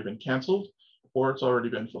probably already been canceled or it's already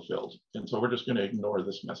been fulfilled. And so we're just going to ignore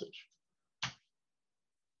this message.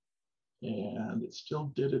 And it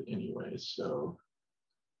still did it anyway. So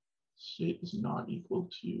state is not equal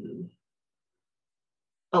to,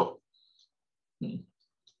 oh.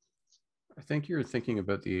 I think you're thinking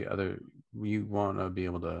about the other, you want to be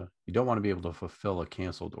able to, you don't want to be able to fulfill a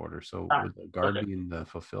canceled order. So would the guard be in the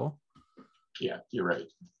fulfill? Yeah, you're right.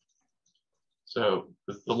 So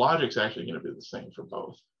the logic's actually going to be the same for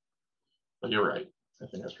both. But you're right. I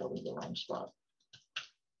think that's probably the wrong spot.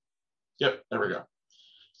 Yep, there we go.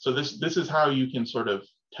 So this is how you can sort of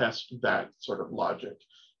test that sort of logic.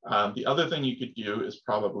 The other thing you could do is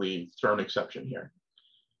probably throw an exception here.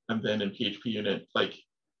 And then in PHP unit, like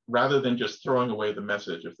rather than just throwing away the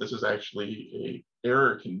message, if this is actually a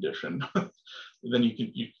error condition, then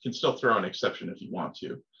you can still throw an exception if you want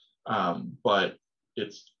to. But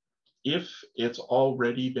if it's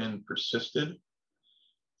already been persisted,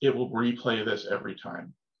 it will replay this every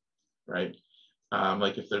time, right?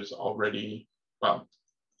 Like if there's already, well,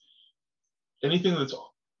 anything that's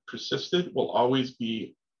persisted will always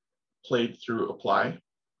be played through apply.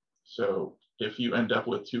 So if you end up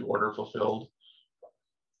with 2 order fulfilled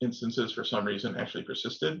instances for some reason actually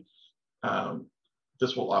persisted,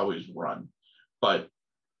 this will always run. But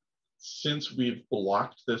since we've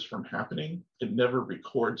blocked this from happening, it never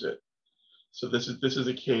records it. So this is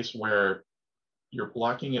a case where you're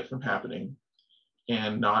blocking it from happening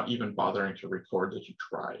and not even bothering to record that you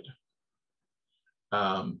tried.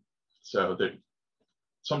 So that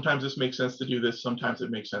sometimes this makes sense to do this. Sometimes it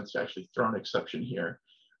makes sense to actually throw an exception here.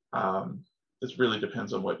 This really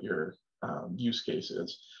depends on what your use case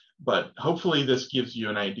is. But hopefully this gives you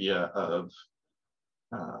an idea of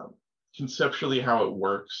conceptually how it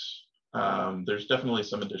works. There's definitely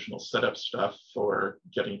some additional setup stuff for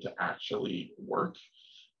getting to actually work.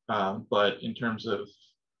 But in terms of,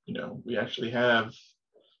 we actually have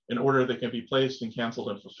an order that can be placed and canceled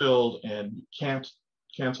and fulfilled, and you can't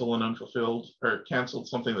cancel an unfulfilled or cancel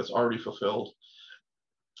something that's already fulfilled,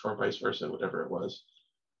 or vice versa, whatever it was.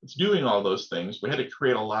 It's doing all those things. We had to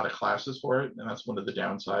create a lot of classes for it, and that's one of the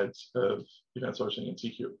downsides of event sourcing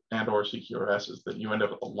and/or CQRS is that you end up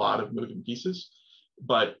with a lot of moving pieces,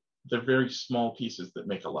 but they're very small pieces that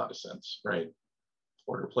make a lot of sense, right?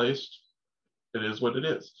 Order placed, it is what it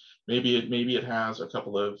is. Maybe it has a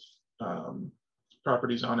couple of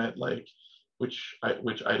properties on it, like which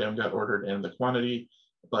item got ordered and the quantity,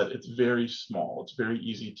 but it's very small. It's very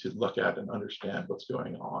easy to look at and understand what's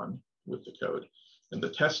going on with the code. And the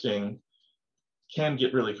testing can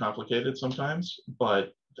get really complicated sometimes,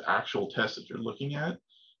 but the actual test that you're looking at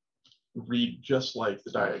read just like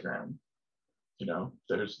the diagram.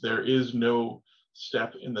 There is no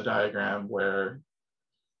step in the diagram where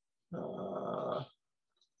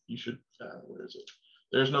you should, where is it?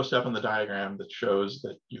 There's no step in the diagram that shows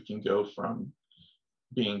that you can go from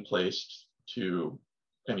being placed to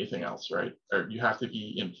anything else, right? Or you have to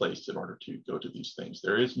be in place in order to go to these things.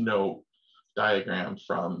 There is no diagram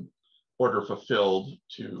from order fulfilled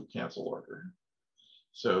to cancel order.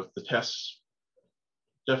 So the tests,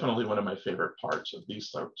 definitely one of my favorite parts of these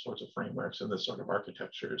sorts of frameworks and this sort of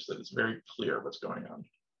architecture is that it's very clear what's going on.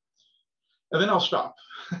 And then I'll stop.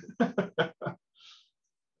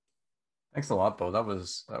 Thanks a lot, Beau. That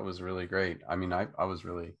was really great. I mean, I was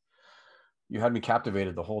really, you had me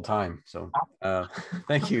captivated the whole time. So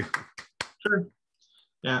thank you. Sure.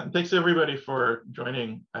 Yeah, and thanks everybody for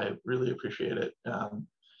joining. I really appreciate it.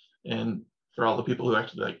 And for all the people who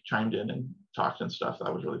actually like chimed in and talked and stuff,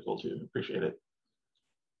 that was really cool too. Appreciate it.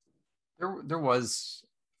 There was,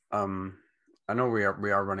 I know we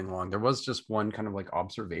are running long. There was just one kind of like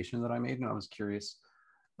observation that I made, and I was curious.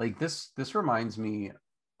 Like this reminds me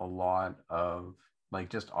a lot of like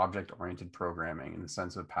just object-oriented programming in the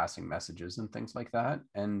sense of passing messages and things like that.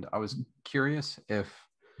 And I was curious if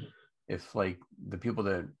like the people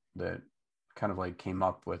that kind of like came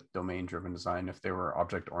up with domain-driven design, if they were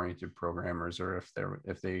object-oriented programmers, or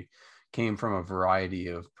if they came from a variety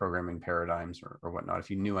of programming paradigms or whatnot, if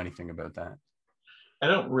you knew anything about that. I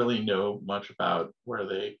don't really know much about where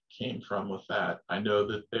they came from with that. I know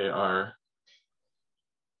that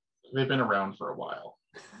they've been around for a while,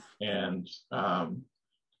 and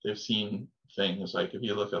they've seen things like, if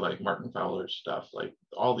you look at like Martin Fowler's stuff, like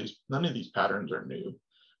none of these patterns are new.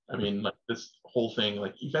 I mean, like this whole thing,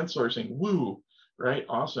 like event sourcing, woo, right?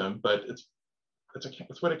 Awesome, but it's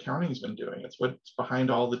what accounting's been doing. It's what's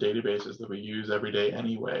behind all the databases that we use every day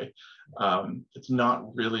anyway. It's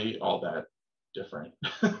not really all that different.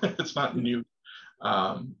 It's not new.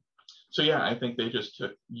 So yeah, I think they just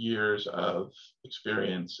took years of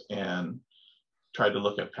experience and tried to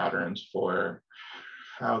look at patterns for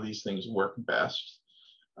how these things work best.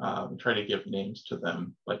 Try to give names to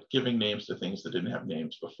them, like giving names to things that didn't have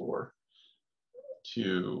names before,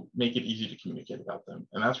 to make it easy to communicate about them.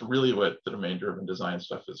 And that's really what the domain-driven design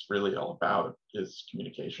stuff is really all about, is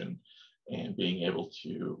communication and being able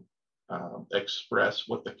to express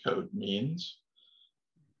what the code means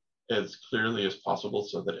as clearly as possible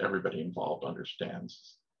so that everybody involved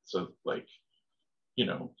understands. So like,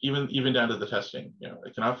 even down to the testing,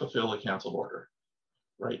 it cannot fulfill a canceled order,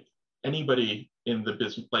 right? Anybody in the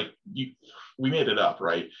business, we made it up,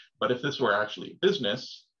 right? But if this were actually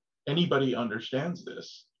business, anybody understands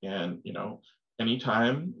this. And,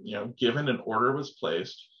 anytime, given an order was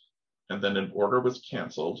placed and then an order was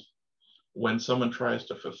canceled, when someone tries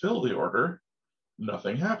to fulfill the order,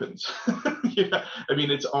 nothing happens. I mean,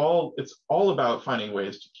 it's all about finding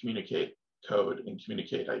ways to communicate code and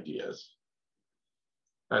communicate ideas.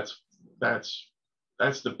 That's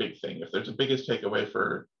the big thing. If there's a biggest takeaway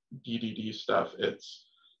for DDD stuff, it's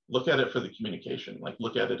look at it for the communication. Like,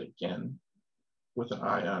 look at it again with an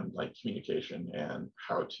eye on like communication and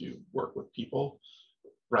how to work with people,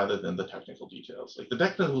 rather than the technical details. Like, the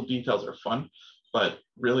technical details are fun, but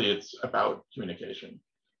really it's about communication.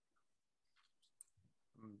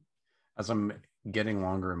 As I'm getting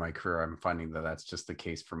longer in my career, I'm finding that that's just the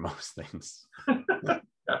case for most things.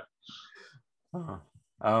 Yeah.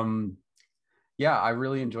 Yeah, I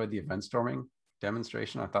really enjoyed the event storming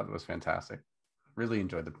demonstration. I thought it was fantastic. Really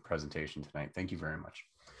enjoyed the presentation tonight. Thank you very much.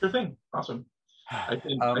 Sure thing. Awesome. I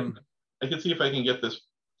can see if I can get this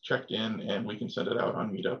checked in, and we can send it out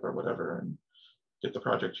on Meetup or whatever and get the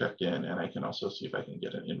project checked in. And I can also see if I can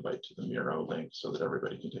get an invite to the Miro link so that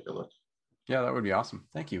everybody can take a look. Yeah, that would be awesome.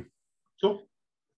 Thank you. Cool.